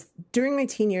 because during my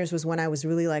teen years was when I was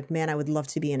really like, man, I would love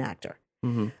to be an actor.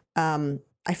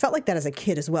 I felt like that as a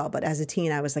kid as well, but as a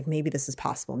teen, I was like, maybe this is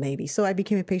possible, maybe. So I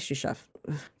became a pastry chef.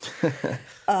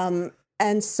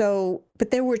 And so,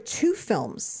 but there were 2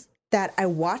 films that I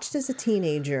watched as a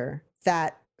teenager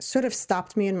that sort of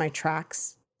stopped me in my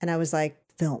tracks, and I was like,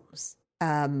 films.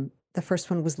 The first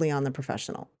one was Leon the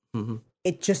Professional.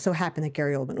 It just so happened that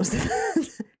Gary Oldman was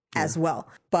as well.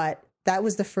 But that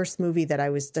was the first movie that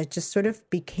I just sort of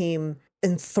became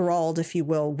enthralled, if you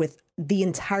will, with the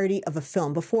entirety of a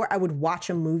film. Before I would watch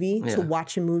a movie to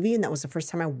watch a movie, and that was the first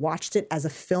time I watched it as a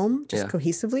film, just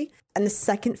cohesively. And the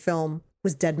second film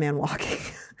was Dead Man Walking,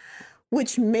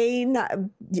 which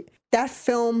that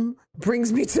film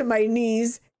brings me to my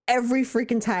knees every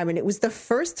freaking time. And it was the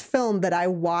first film that I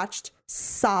watched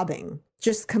sobbing,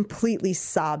 just completely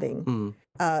sobbing.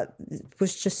 It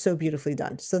was just so beautifully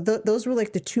done. So those were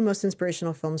like the 2 most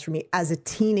inspirational films for me as a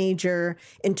teenager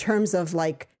in terms of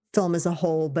like film as a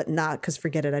whole, but not, because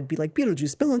forget it, I'd be like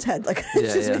Beetlejuice, Bill and Ted, like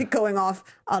going off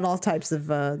on all types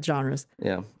of genres.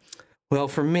 Yeah. Well,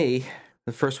 for me,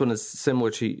 the first one is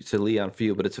similar to Leon for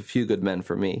you, but it's A Few Good Men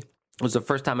for me. It was the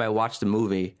first time I watched a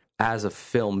movie as a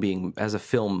film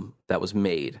that was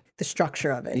made. The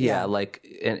structure of it. Yeah, like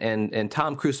and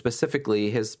Tom Cruise specifically,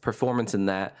 his performance in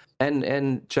that,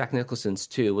 and Jack Nicholson's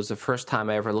too, was the first time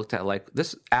I ever looked at like,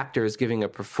 this actor is giving a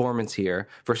performance here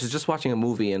versus just watching a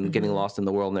movie and getting lost in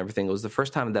the world and everything. It was the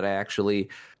first time that I actually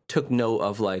took note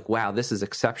of like, wow, this is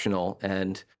exceptional,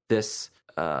 and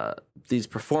these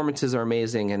performances are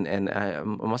amazing, and I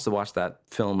must have watched that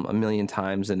film a million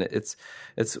times, and it's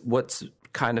what's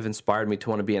kind of inspired me to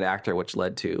want to be an actor, which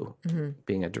led to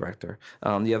being a director.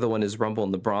 The other one is Rumble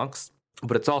in the Bronx,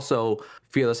 but it's also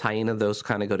Fearless Hyena. Those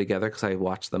kind of go together because I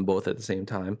watched them both at the same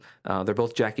time. They're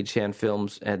both Jackie Chan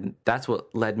films, and that's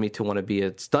what led me to want to be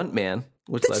a stuntman.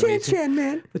 The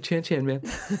Chan Chan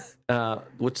Man,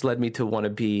 which led me to want to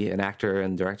be an actor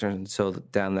and director, and so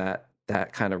down that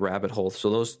that kind of rabbit hole.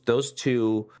 So those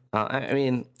two, I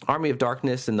mean, Army of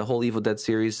Darkness and the whole Evil Dead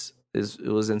series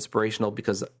was inspirational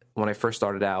because when I first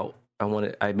started out,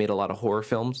 I made a lot of horror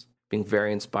films, being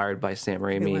very inspired by Sam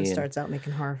Raimi. Everyone starts out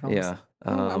making horror films. Yeah.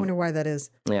 I wonder why that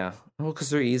is. Yeah. Well, because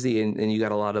they're easy and you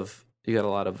got a lot of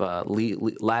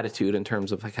latitude in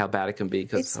terms of like how bad it can be.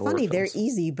 It's funny. They're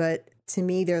easy, but to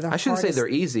me, they're the hardest. I shouldn't say they're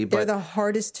easy, but they're the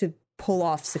hardest to pull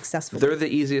off successfully. They're the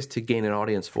easiest to gain an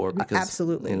audience for because,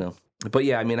 absolutely. You know. But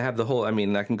yeah, I mean,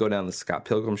 I can go down the Scott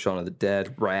Pilgrim, Shaun of the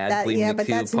Dead, Rad, Gleaming the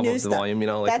Cube, Pump Up the Volume, you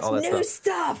know, like that's all that new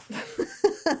stuff.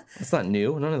 It's not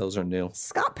new. None of those are new.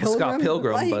 Scott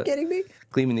Pilgrim. Are you kidding me?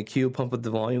 Gleaming the Cube, Pump Up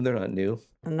the Volume, they're not new.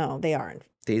 No, they aren't.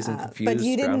 Dazed and Confused. But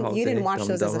you didn't watch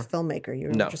those as a Dumber. filmmaker. You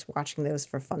were just watching those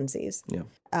for funsies. Yeah.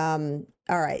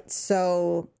 All right.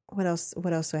 So what else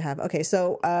do I have? Okay.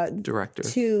 So Director.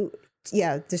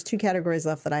 There's two categories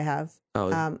left that I have.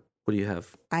 Oh, what do you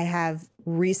have? I have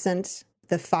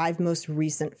the 5 most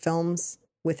recent films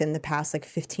within the past like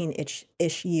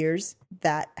 15-ish years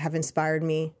that have inspired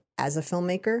me as a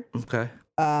filmmaker. Okay.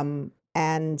 And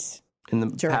in the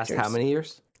directors. past how many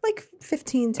years? Like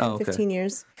 15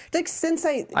 years. Like since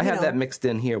I have that mixed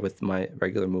in here with my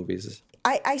regular movies.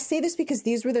 I say this because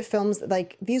these were films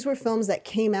that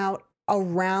came out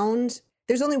around.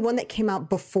 There's only one that came out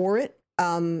before it.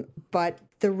 But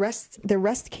the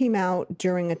rest came out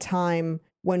during a time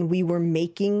when we were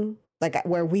making, like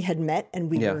where we had met and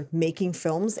we were making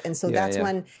films. And so that's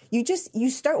when you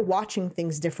start watching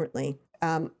things differently.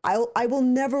 I will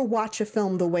never watch a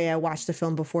film the way I watched a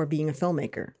film before being a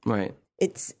filmmaker. Right.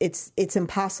 It's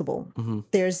impossible. Mm-hmm.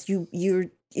 There's you're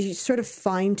sort of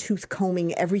fine tooth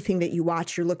combing everything that you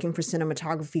watch. You're looking for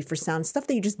cinematography, for sound, stuff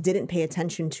that you just didn't pay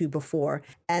attention to before.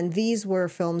 And these were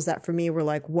films that for me were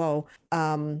like, whoa.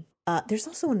 There's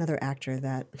also another actor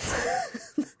that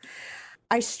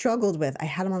I struggled with. I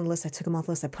had him on the list. I took him off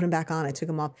the list. I put him back on. I took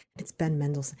him off. It's Ben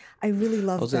Mendelsohn. I really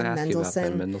love Ben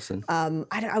Mendelsohn.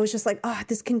 I was just like,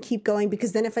 this can keep going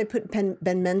because then if I put Ben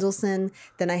Mendelsohn,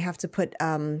 then I have to put,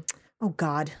 oh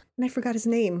God, and I forgot his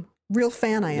name. Real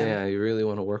fan I am. Yeah, you really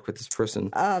want to work with this person.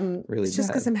 Really it's just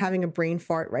because I'm having a brain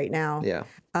fart right now. Yeah.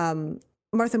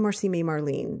 Martha Marcy May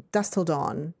Marlene, Dusk Till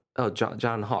Dawn. Oh,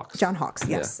 John Hawkes. John Hawkes,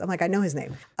 yes. Yeah. I'm like, I know his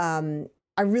name.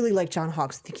 I really like John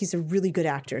Hawkes. I think he's a really good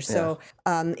actor. So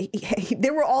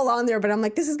they were all on there, but I'm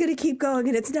like, this is going to keep going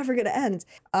and it's never going to end.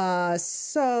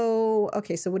 So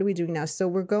what are we doing now? So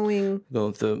we're going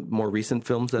with the more recent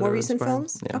films that more are recent inspiring?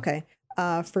 films? Yeah. Okay.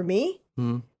 For me,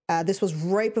 this was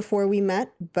right before we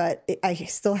met, but I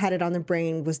still had it on the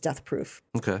brain, was Death Proof.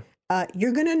 Okay.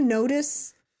 You're going to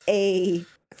notice a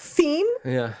theme.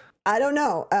 Yeah. I don't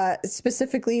know,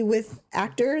 specifically with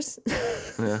actors,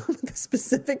 with a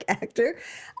specific actor.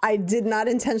 I did not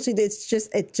intentionally,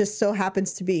 it just so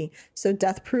happens to be. So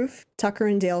Death Proof, Tucker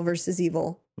and Dale versus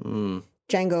Evil,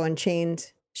 Django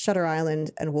Unchained, Shutter Island,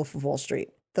 and Wolf of Wall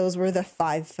Street. Those were the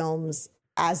 5 films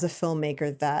as a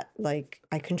filmmaker that like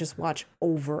I can just watch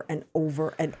over and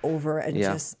over and over and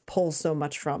just pull so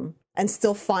much from. And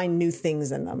still find new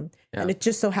things in them. Yeah. And it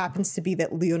just so happens to be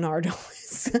that Leonardo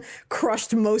has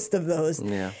crushed most of those.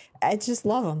 Yeah. I just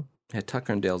love them. Yeah,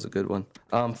 Tucker and Dale's a good one.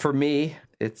 For me,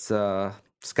 it's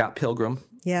Scott Pilgrim.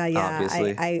 Yeah.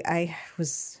 Obviously. I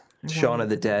was... Shaun of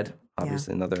the Dead,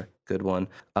 obviously another good one.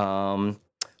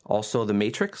 Also The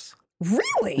Matrix.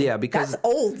 Really? Yeah, because that's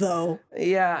old though.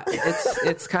 Yeah,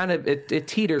 it's kind of it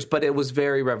teeters, but it was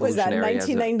very revolutionary. Was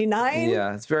that 1999?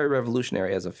 Yeah, it's very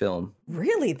revolutionary as a film.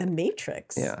 Really, The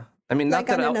Matrix? Yeah, I mean, like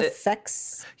not that on an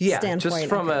effects standpoint. Just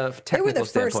from a technical standpoint. They were the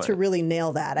first to really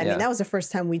nail that. I mean, that was the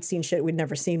first time we'd seen shit we'd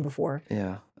never seen before.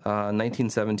 Yeah,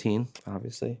 1917,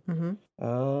 obviously.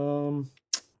 Mm-hmm.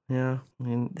 Yeah, I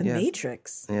mean, The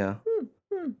Matrix. Yeah,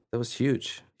 that was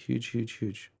huge.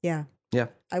 Yeah. Yeah,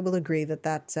 I will agree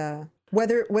that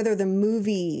whether the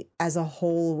movie as a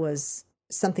whole was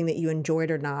something that you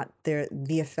enjoyed or not, the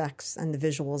effects and the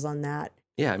visuals on that,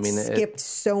 I mean, skipped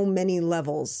so many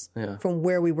levels from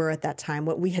where we were at that time.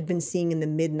 What we had been seeing in the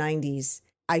mid '90s,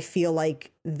 I feel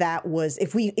like that was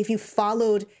if you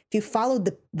followed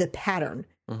the pattern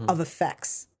of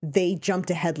effects, they jumped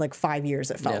ahead like 5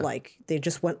 years. It felt like they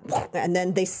just went, and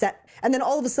then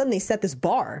all of a sudden they set this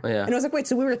bar. Yeah. And I was like, wait,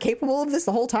 so we were capable of this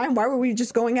the whole time? Why were we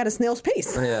just going at a snail's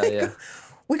pace?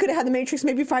 We could have had The Matrix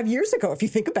maybe 5 years ago if you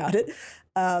think about it.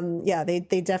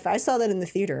 They definitely. I saw that in the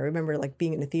theater. I remember like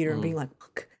being in the theater and being like,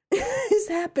 look, it's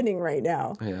happening right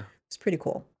now. Yeah, it's pretty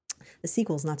cool. The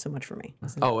sequel's not so much for me.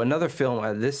 Another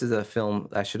film. This is a film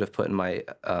I should have put in my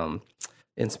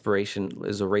inspiration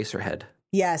is Eraserhead.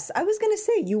 Yes, I was going to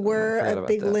say you were a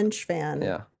big that. Lynch fan.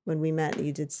 Yeah. When we met,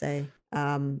 you did say.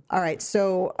 All right.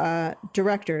 So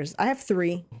directors, I have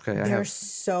 3. Okay, There's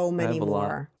so many a lot,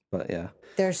 more. but yeah.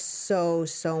 There's so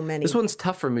many. This one's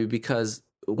tough for me because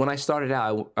when I started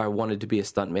out, I wanted to be a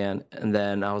stuntman, and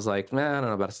then I was like, man, I don't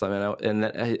know about a stuntman. And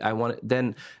then I wanted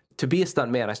then to be a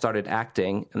stuntman. I started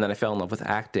acting, and then I fell in love with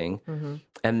acting,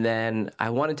 and then I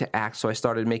wanted to act, so I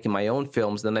started making my own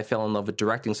films. Then I fell in love with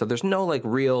directing. So there's no like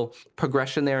real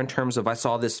progression there in terms of I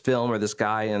saw this film or this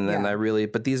guy, and then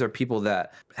But these are people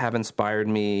that have inspired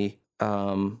me.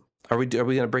 Are we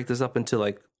going to break this up into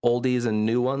like oldies and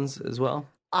new ones as well?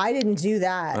 I didn't do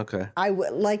that. Okay.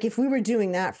 Like if we were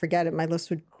doing that, forget it. My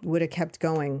list would have kept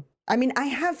going. I mean, I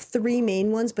have 3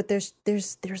 main ones, but there's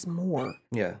more.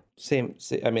 Yeah. Same.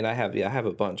 I mean, I have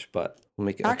a bunch, but we'll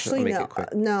make it actually make no. it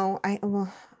quick. No,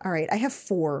 all right. I have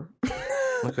 4.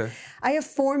 Okay. I have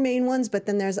 4 main ones, but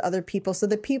then there's other people. So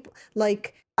the people,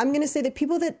 like, I'm going to say the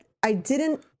people that I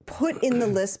didn't put in the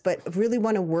list, but really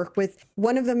want to work with.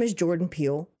 One of them is Jordan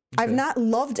Peele. Okay. I've not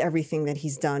loved everything that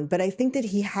he's done, but I think that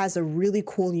he has a really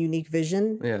cool, unique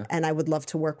vision. Yeah. And I would love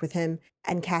to work with him.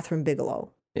 And Catherine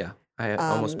Bigelow. Yeah. I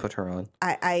almost put her on.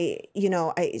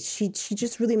 She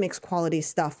just really makes quality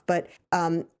stuff. But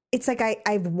it's like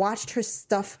I've watched her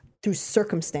stuff through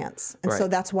circumstance. And so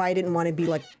that's why I didn't want to be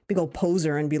like big old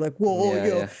poser and be like,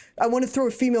 whoa, I want to throw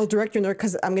a female director in there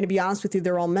because I'm going to be honest with you,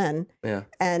 they're all men. Yeah.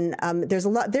 And there's a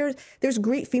lot, there's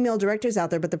great female directors out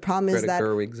there, but the problem is that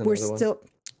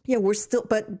we're still,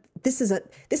 but this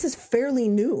is fairly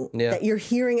new that you're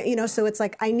hearing, so it's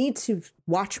like, I need to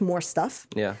watch more stuff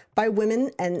by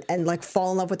women and like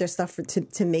fall in love with their stuff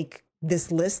to make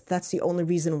this list. That's the only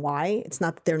reason why. It's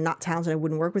not that they're not talented, I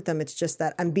wouldn't work with them. It's just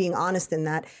that I'm being honest in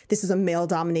that this is a male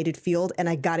dominated field and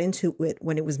I got into it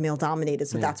when it was male dominated.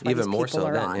 So that's why even these more people so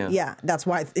are then, on. Yeah, that's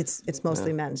why it's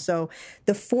mostly men. So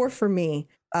the 4 for me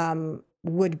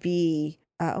would be,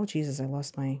 oh Jesus, I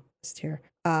lost my list here.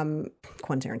 Quentin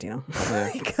Tarantino.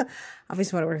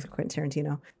 Obviously want to work with Quentin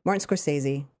Tarantino. Martin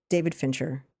Scorsese, David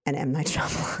Fincher, and M. Night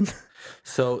Shyamalan.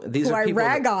 So these are people I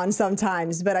rag on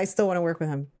sometimes, but I still want to work with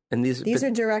him. And these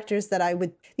are directors that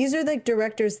these are the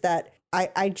directors that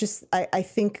I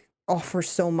think offer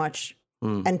so much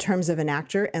in terms of an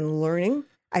actor and learning.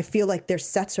 I feel like their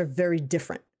sets are very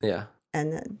different. Yeah.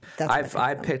 And that's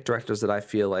I picked directors that I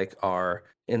feel like are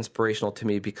inspirational to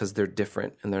me because they're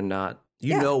different and they're not.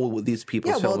 You know these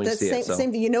people's film when you see it.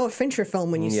 Same thing. You know a Fincher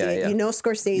film when you see it. Yeah. You know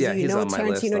Scorsese. You know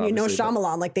Tarantino. And you know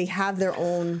Shyamalan. Like they have their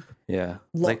own. Yeah.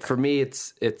 Look. Like for me,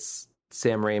 it's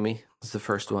Sam Raimi is the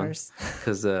first one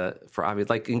because for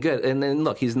obvious and good. And then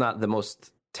look, he's not the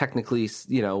most technically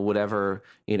whatever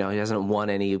he hasn't won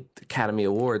any Academy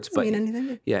Awards, but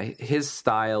his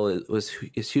style is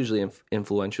hugely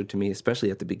influential to me, especially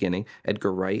at the beginning.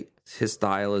 Edgar Wright, his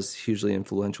style is hugely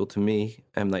influential to me.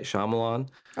 M. Night Shyamalan.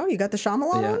 Oh, you got the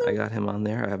Shyamalan on there? I got him on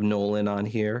there. I have Nolan on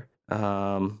here.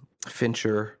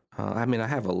 Fincher. I mean, I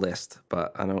have a list,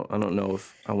 but I don't know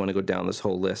if I want to go down this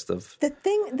whole list of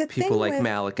people like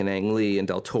Malick and Ang Lee and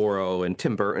Del Toro and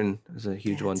Tim Burton is a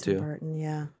huge one too. Tim Burton,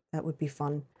 yeah, that would be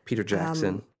fun. Peter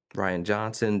Jackson, Rian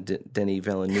Johnson, Denis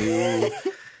Villeneuve,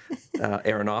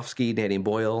 Aronofsky, Danny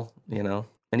Boyle,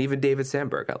 and even David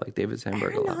Sandberg. I like David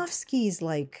Sandberg a lot. Aronofsky's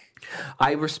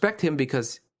I respect him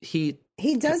because he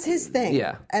does his thing.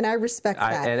 Yeah. And I respect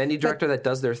that. And any director that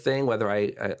does their thing, whether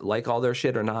I like all their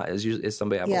shit or not, is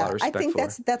somebody I have a lot of respect for. I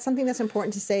think that's something that's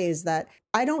important to say is that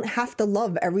I don't have to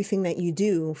love everything that you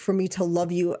do for me to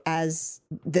love you as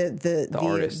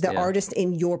the artist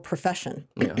in your profession.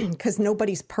 Because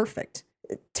nobody's perfect.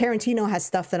 Tarantino has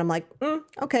stuff that I'm like,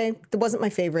 okay, that wasn't my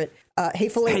favorite.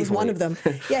 Hateful Eight was one of them.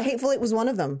 Yeah, Hateful Eight was one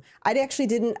of them.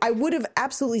 I would have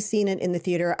absolutely seen it in the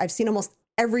theater. I've seen almost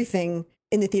everything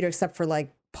in the theater except for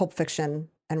Pulp Fiction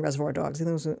and Reservoir Dogs. I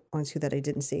think those were the only 2 that I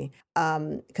didn't see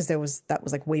because that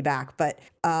was way back. But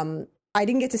I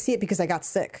didn't get to see it because I got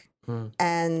sick.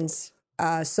 And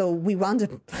so we wound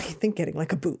up, I think, getting a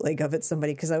bootleg of it,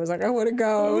 somebody, because I was like, I want to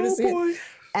go. I want to see it.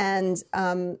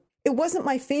 And it wasn't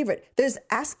my favorite. There's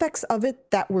aspects of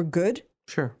it that were good.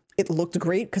 Sure. It looked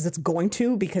great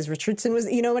because Richardson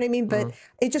was, you know what I mean? But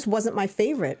it just wasn't my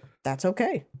favorite. That's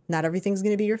okay. Not everything's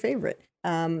going to be your favorite.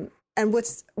 And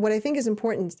what I think is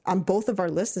important on both of our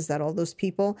lists is that all those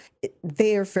people,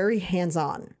 they are very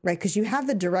hands-on, right? Because you have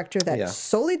the director that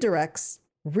solely directs,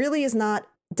 really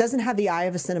doesn't have the eye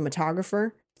of a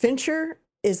cinematographer. Fincher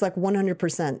is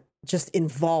 100% just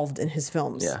involved in his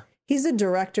films. Yeah. He's a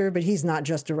director, but he's not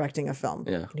just directing a film.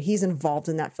 Yeah. He's involved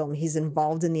in that film. He's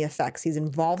involved in the effects. He's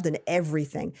involved in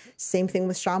everything. Same thing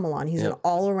with Shyamalan. He's an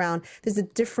all-around. There's a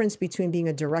difference between being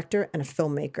a director and a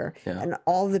filmmaker. Yeah. And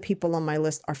all of the people on my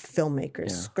list are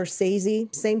filmmakers.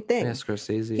 Scorsese, same thing. Yeah,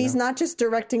 Scorsese. He's not just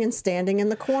directing and standing in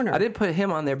the corner. I didn't put him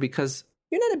on there because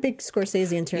You're not a big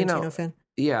Scorsese and Tarantino fan.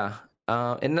 Yeah.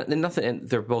 And nothing. And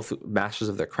they're both masters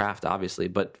of their craft, obviously.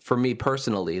 But for me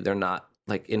personally, they're not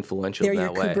like influential They're that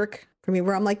your way. Kubrick for me,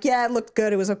 where I'm like, yeah, it looked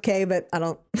good, it was okay, but I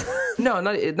don't. No,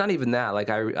 not even that. Like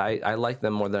I like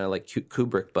them more than I like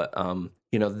Kubrick, but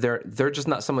they're just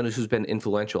not someone who's been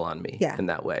influential on me in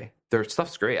that way. Their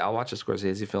stuff's great. I'll watch a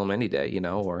Scorsese film any day,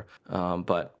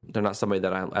 but they're not somebody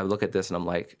that I look at this and I'm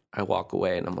like, I walk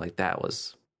away and I'm like, that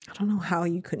was. I don't know how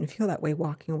you couldn't feel that way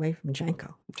walking away from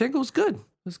Django. Django was good.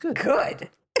 It was good. Good.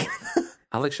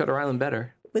 I like Shutter Island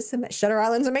better. Listen, Shutter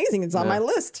Island's amazing. It's on my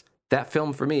list. That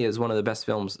film for me is one of the best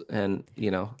films, and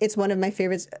it's one of my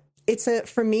favorites.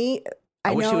 For me.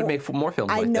 I wish he would make more films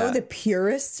like that. I know the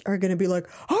purists are going to be like,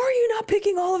 "Are you not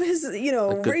picking all of his,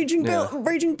 Raging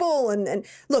Bull?" And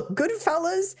look,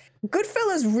 Goodfellas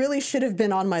really should have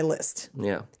been on my list.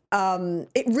 Yeah.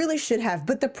 It really should have.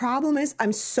 But the problem is,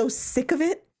 I'm so sick of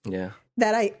it. Yeah.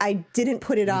 That I didn't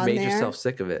put it on there. You made yourself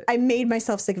sick of it. I made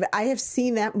myself sick of it. I have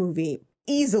seen that movie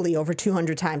easily over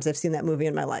 200 times. I've seen that movie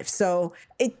in my life. So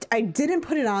I didn't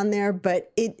put it on there,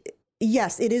 but it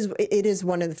is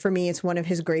one of, for me, it's one of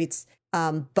his greats.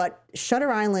 But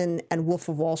Shutter Island and Wolf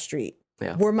of Wall Street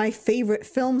were my favorite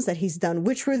films that he's done,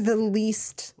 which were the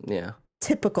least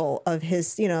typical of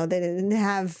his, they didn't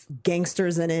have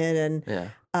gangsters in it.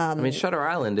 And I mean, Shutter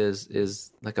Island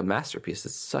is like a masterpiece.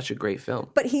 It's such a great film.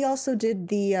 But he also did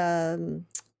the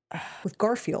with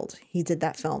Garfield. He did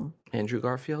that film. Andrew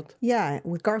Garfield? Yeah,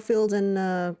 with Garfield and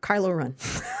Kylo Ren.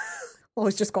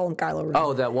 Always just call him Kylo Ren.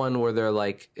 Oh, that one where they're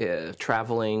like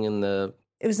traveling in the.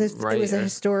 It was a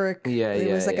historic.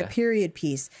 It was like a period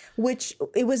piece, which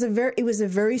it was a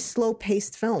very slow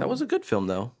paced film. That was a good film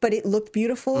though. But it looked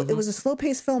beautiful. Mm-hmm. It was a slow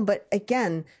paced film. But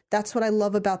again, that's what I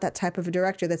love about that type of a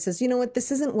director that says, you know what,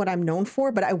 this isn't what I'm known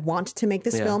for, but I want to make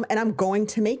this film and I'm going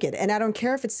to make it. And I don't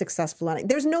care if it's successful or not.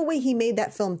 There's no way he made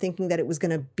that film thinking that it was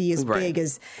going to be as big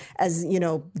as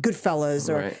Goodfellas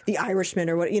or The Irishman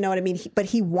or what, you know what I mean? But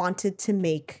he wanted to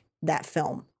make that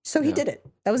film. So he did it.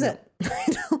 That was it.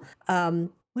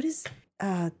 What is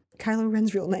Kylo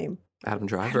Ren's real name? Adam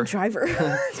Driver.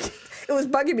 It was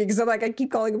bugging me because I'm like, I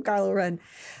keep calling him Kylo Ren.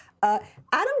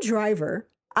 Adam Driver,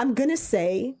 I'm gonna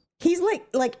say he's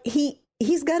like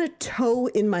he's got a toe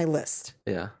in my list.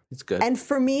 Yeah, it's good. And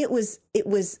for me, it was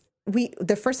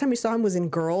the first time we saw him was in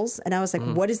Girls, and I was like,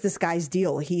 what is this guy's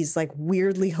deal? He's like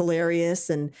weirdly hilarious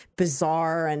and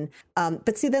bizarre, and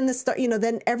but see, then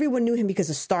then everyone knew him because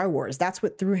of Star Wars. That's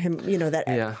what threw him, that.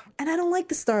 Yeah. And I don't like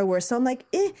the Star Wars, so I'm like,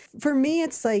 for me,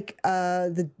 it's like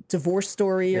the Divorce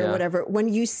Story or whatever. When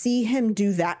you see him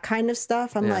do that kind of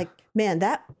stuff, I'm like, man,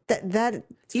 that fight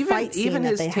scene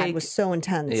that they had was so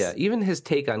intense. Yeah, even his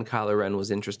take on Kylo Ren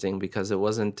was interesting because it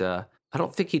wasn't. I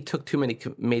don't think he took too many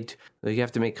you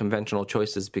have to make conventional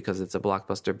choices because it's a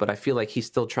blockbuster, but I feel like he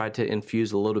still tried to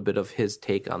infuse a little bit of his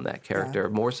take on that character,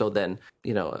 more so than,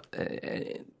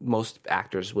 most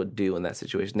actors would do in that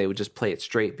situation. They would just play it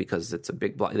straight because it's a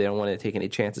big block. They don't want to take any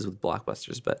chances with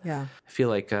blockbusters, but I feel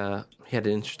like he had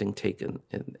an interesting take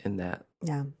in that.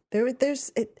 Yeah.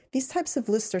 These types of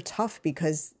lists are tough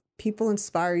because people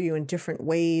inspire you in different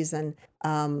ways, and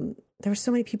there were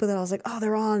so many people that I was like, oh,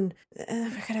 they're on.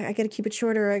 I got to keep it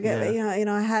shorter.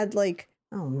 I had like,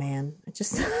 oh man,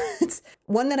 it's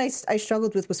one that I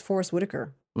struggled with was Forrest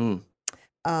Whitaker,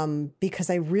 because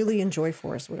I really enjoy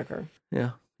Forrest Whitaker.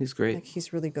 Yeah, he's great. Like,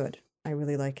 he's really good. I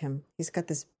really like him. He's got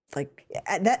this like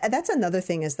that's another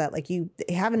thing is that like you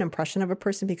have an impression of a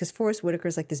person because Forrest Whitaker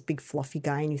is like this big fluffy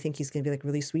guy and you think he's going to be like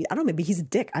really sweet. I don't know, maybe he's a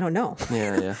dick. I don't know.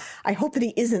 Yeah. I hope that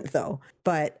he isn't though.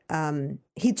 But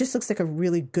he just looks like a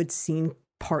really good scene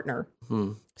partner.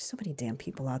 So many damn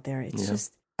people out there. It's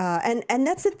just and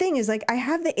that's the thing is like I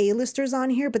have the A-listers on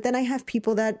here, but then I have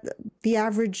people that the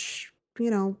average,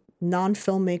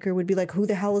 non-filmmaker would be like, who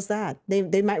the hell is that?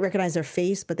 They might recognize their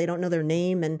face, but they don't know their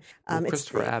name. And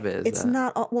Christopher Abbott. It's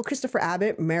not Christopher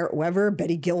Abbott, Merritt Wever,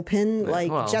 Betty Gilpin,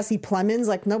 Jesse Plemons.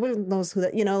 Like nobody knows who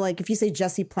that. Like if you say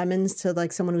Jesse Plemons to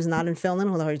like someone who's not in film, they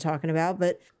don't know what you're talking about.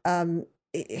 But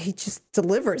he just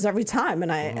delivers every time,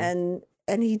 and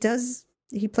he does.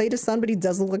 He played his son, but he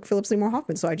does look like Philip Seymour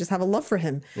Hoffman. So I just have a love for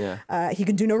him. Yeah, he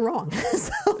can do no wrong.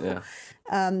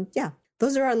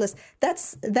 Those are our lists.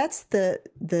 That's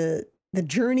the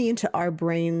journey into our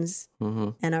brains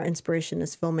and our inspiration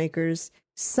as filmmakers.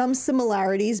 Some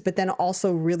similarities, but then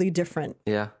also really different.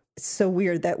 Yeah. it's so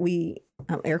weird that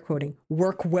I'm air quoting,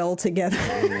 work well together.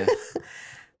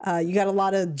 Yeah. You got a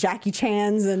lot of Jackie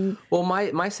Chan's and Well,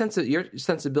 my sense of your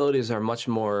sensibilities are much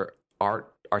more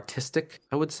artistic,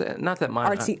 I would say. Not that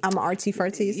mine artsy. I'm artsy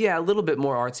fartsy. yeah, a little bit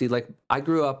more artsy. Like I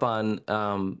grew up on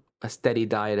a steady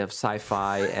diet of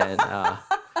sci-fi and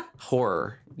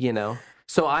horror, you know.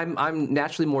 So I'm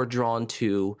naturally more drawn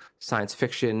to science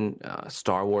fiction,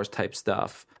 Star Wars type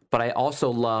stuff, but I also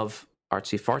love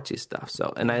artsy fartsy stuff.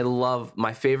 So, and I love,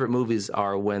 my favorite movies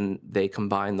are when they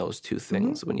combine those two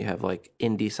things. When you have like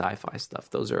indie sci-fi stuff,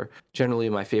 those are generally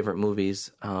my favorite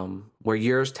movies. Where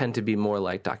yours tend to be more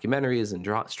like documentaries and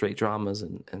straight dramas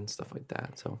and stuff like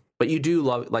that. So, but you do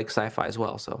like sci-fi as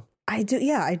well. So I do.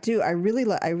 Yeah, I do. I really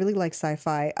like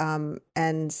sci-fi.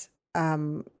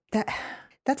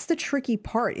 That's the tricky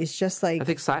part. It's just like, I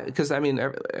think because I mean,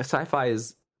 sci-fi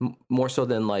is more so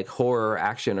than like horror,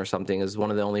 action, or something, is one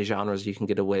of the only genres you can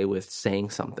get away with saying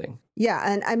something. Yeah,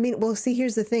 and I mean, well, see,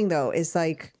 here's the thing, though, is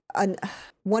like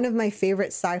one of my favorite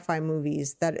sci-fi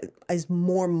movies that is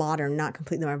more modern, not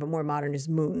completely modern, but more modern, is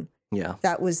Moon. Yeah,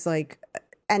 that was like,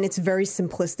 and it's very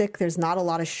simplistic. There's not a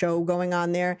lot of show going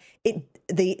on there.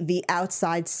 The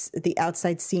outside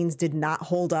scenes did not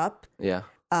hold up. Yeah.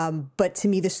 But to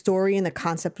me, the story and the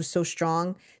concept was so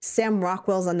strong. Sam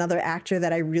Rockwell's another actor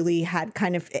that I really had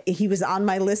he was on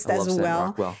my list as Sam well.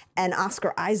 Rockwell. And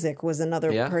Oscar Isaac was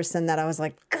another person that I was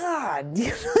like, God,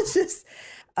 you know, it's just,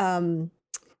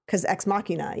 cause Ex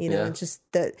Machina, you know, just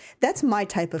that's my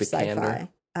type of Vikander.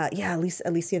 sci-fi. Yeah,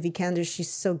 Alicia Vikander, she's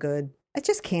so good. I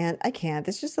just can't.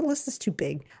 It's just, the list is too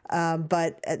big.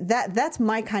 But that's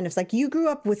my kind of, like, you grew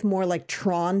up with more like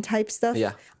Tron type stuff.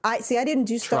 Yeah. I didn't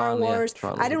do Star Wars.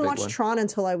 Tron was I didn't a big watch one. Tron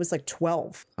until I was like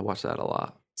 12. I watched that a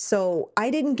lot. So I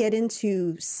didn't get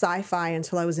into sci-fi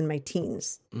until I was in my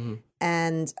teens. Mm-hmm.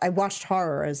 And I watched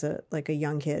horror as a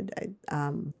young kid.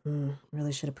 I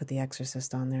really should have put The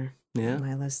Exorcist on there on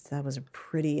my list. That was a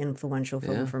pretty influential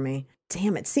film for me.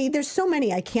 Damn it. See, there's so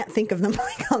many, I can't think of them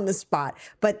like on the spot.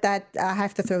 But that, I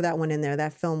have to throw that one in there.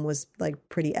 That film was like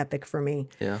pretty epic for me.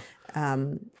 Yeah.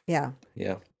 Yeah.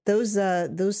 Yeah.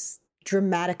 Those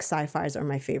dramatic sci-fis are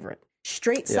my favorite.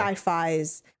 Straight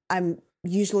sci-fis, I'm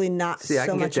usually not See, I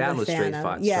so can get much down of a with fan straight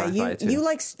of. Yeah, sci-fi, too. you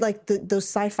like those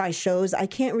sci-fi shows. I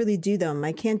can't really do them.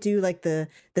 I can't do like the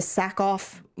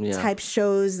sack-off type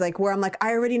shows, like where I'm like,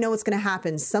 I already know what's going to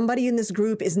happen. Somebody in this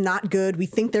group is not good. We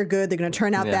think they're good. They're going to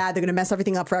turn out bad. They're going to mess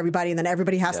everything up for everybody, and then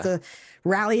everybody has to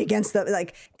rally against them.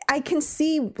 Like, I can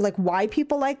see like why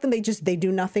people like them. They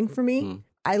do nothing for me.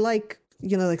 I like,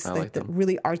 you know, like the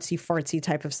really artsy fartsy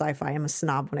type of sci-fi. I'm a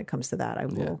snob when it comes to that. I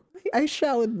will. I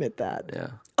shall admit that. Yeah.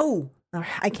 Oh,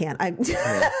 I can't. I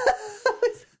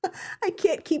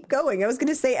can't keep going. I was going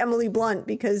to say Emily Blunt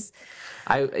because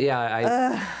but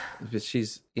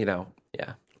she's, you know,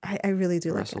 I really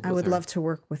do like it. I would her. love to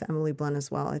work with Emily Blunt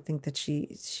as well. I think that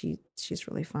she's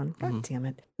really fun. God damn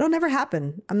it. It'll never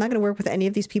happen. I'm not going to work with any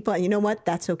of these people. And you know what?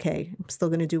 That's okay. I'm still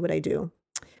going to do what I do.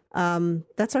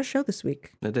 That's our show this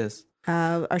week. It is.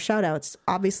 Our shout outs,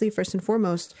 obviously, first and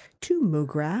foremost, to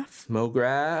MoGraph.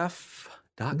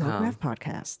 MoGraph.com. MoGraph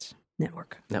Podcast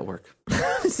Network.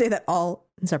 Say that all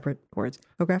in separate words.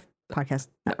 MoGraph Podcast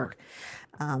Network.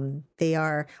 They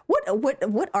are what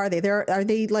are they? Are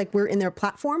they like we're in their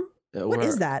platform? What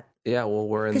is that? Yeah, well,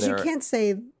 we're in because their. you can't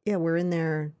say we're in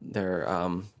their. We're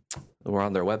on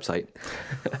their website.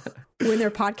 We're in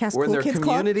their podcast. We're Cool in their Kids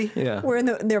community. Club. Yeah, we're in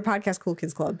their podcast Cool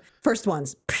Kids Club. First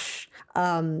ones.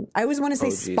 I always want to say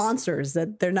sponsors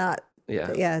that they're not.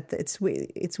 Yeah, it's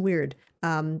weird.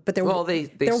 But they're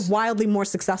wildly more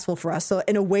successful for us. So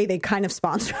in a way, they kind of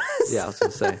sponsor us. Yeah, I was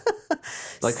gonna say,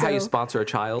 like how you sponsor a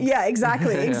child. Yeah,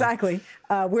 exactly.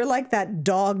 We're like that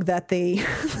dog that they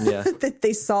that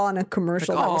they saw in a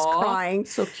commercial that was crying,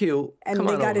 so cute, and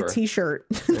they got a T-shirt.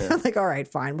 Like, all right,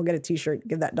 fine, we'll get a T-shirt.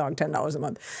 Give that dog $10 a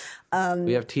month.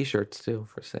 We have T-shirts too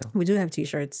for sale. We do have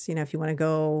T-shirts. You know, if you want to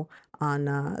go on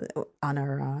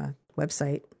our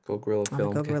website, Go Gorilla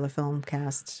Film. Go Gorilla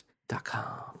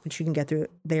Filmcast.com, which you can get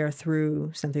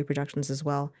through Century Productions as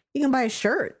well. You can buy a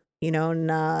shirt, you know,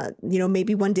 and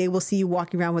maybe one day we'll see you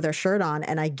walking around with our shirt on,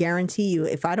 and I guarantee you,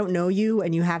 if I don't know you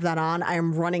and you have that on, I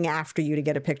am running after you to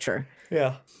get a picture.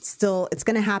 Yeah. It's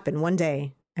going to happen one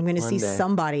day. I'm going to see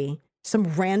somebody, some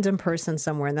random person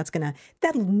somewhere, and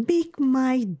that'll make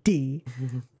my day.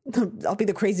 I'll be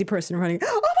the crazy person running.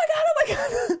 Oh my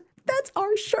God, that's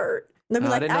our shirt. They'll be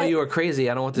I didn't know you were crazy.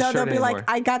 I don't want this shirt anymore. They'll be like,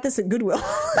 I got this at Goodwill.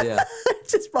 Yeah. I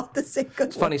just bought this at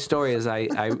Goodwill. Funny story is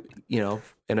I you know,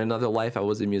 in another life I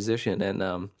was a musician, and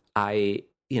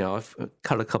I've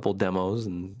cut a couple demos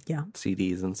and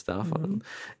CDs and stuff. Mm-hmm.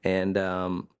 And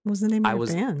what was the name of your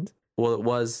band? well, it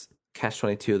was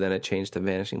Catch-22, then it changed to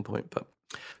Vanishing Point. But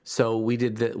so we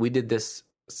did this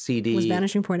CD. Was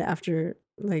Vanishing Point after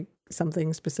like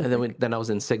something specific? And then I was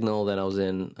in Signal. Then I was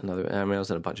in another. I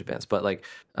was in a bunch of bands. But like,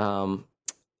 then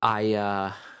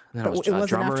I was it wasn't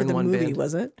drummer after in the one movie, band.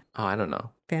 was it? Oh, I don't know.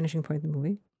 Vanishing Point, the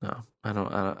movie. No, I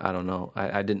don't know.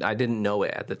 I didn't know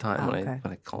it at the time when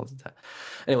I called it that.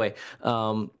 Anyway,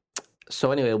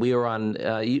 so anyway, we were on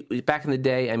back in the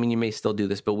day. I mean, you may still do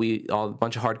this, but a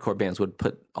bunch of hardcore bands would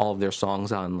put all of their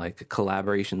songs on like a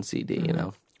collaboration CD, you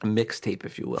know, a mixtape,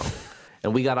 if you will.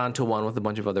 And we got onto one with a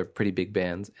bunch of other pretty big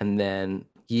bands. And then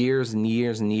years and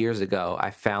years and years ago, I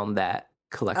found that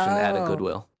collection at a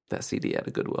Goodwill, that CD at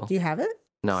a Goodwill. Do you have it?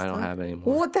 No, I don't have it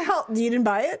anymore. What the hell? You didn't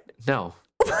buy it? No.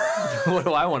 What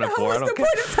do I want it for? I don't care.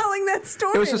 What's the point of telling that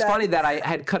story? It was just funny that I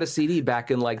had cut a CD back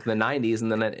in like the 90s,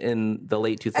 and then in the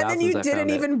late 2000s, and then you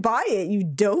didn't even buy it. You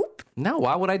dope. No,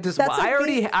 why would I just? Well,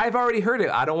 I've already heard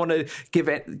it. I don't want to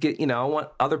I want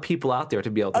other people out there to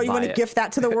be able to buy it. Oh, you want to gift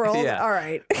that to the world? Yeah. All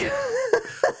right.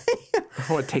 I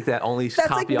want to take that only That's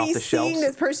copy like off the shelves. Seeing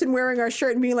this person wearing our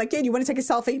shirt and being like, "Hey, do you want to take a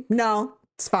selfie?" No,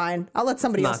 it's fine. I'll let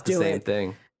somebody else do it. Not the same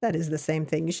thing. That is the same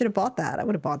thing. You should have bought that. I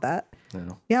would have bought that. No. You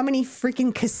know how many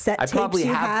freaking cassette tapes probably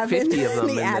you have 50 of them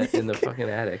in the fucking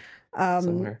attic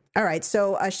somewhere. All right,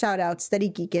 so a shout out, Steady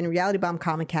Geekin', Reality Bomb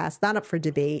Comic Cast, not up for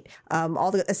debate.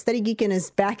 All the Steady Geekin' is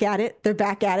back at it. They're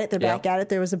back at it. They're back at it.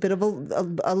 There was a bit of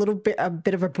a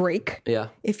bit of a break,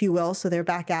 if you will. So they're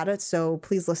back at it. So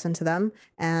please listen to them.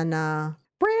 And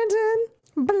Brandon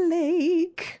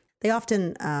Blake. They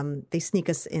often they sneak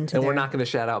us into. And we're not going to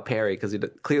shout out Perry because he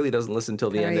clearly doesn't listen till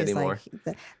the end anymore.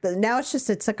 But now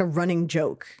it's like a running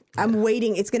joke. I'm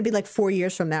waiting. It's going to be like 4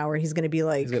 years from now where he's going to be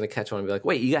like, he's going to catch one and be like,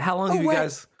 "Wait, how long have you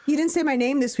guys?" You didn't say my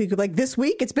name this week. Like this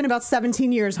week, it's been about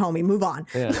 17 years, homie. Move on.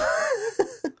 Yeah.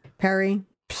 Perry,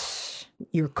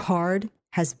 your card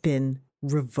has been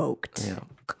revoked. Yeah.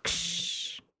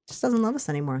 Just doesn't love us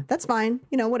anymore. That's fine.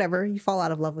 You know, whatever. You fall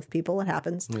out of love with people. It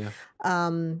happens. Yeah.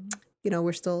 You know,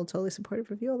 we're still totally supportive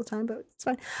of you all the time, but it's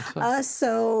fine.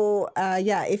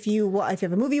 If you have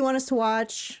a movie you want us to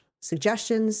watch,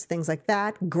 suggestions, things like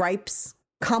that, gripes,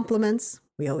 compliments,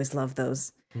 we always love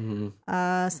those.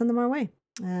 Mm-hmm. Send them our way.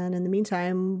 And in the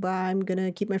meantime, I'm going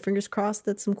to keep my fingers crossed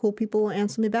that some cool people will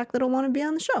answer me back that'll want to be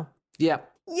on the show. Yeah.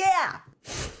 Yeah.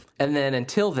 And then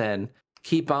until then,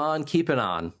 keep on keeping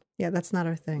on. Yeah, that's not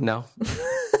our thing. No.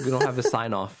 We don't have the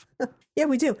sign off. Yeah,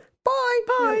 we do. Bye.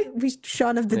 Bye. We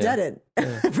Shaun of the Dead it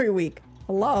every week.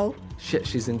 Hello. Shit,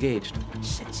 she's engaged.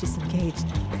 Shit, she's engaged.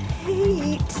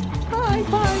 Hate. Bye.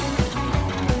 Bye.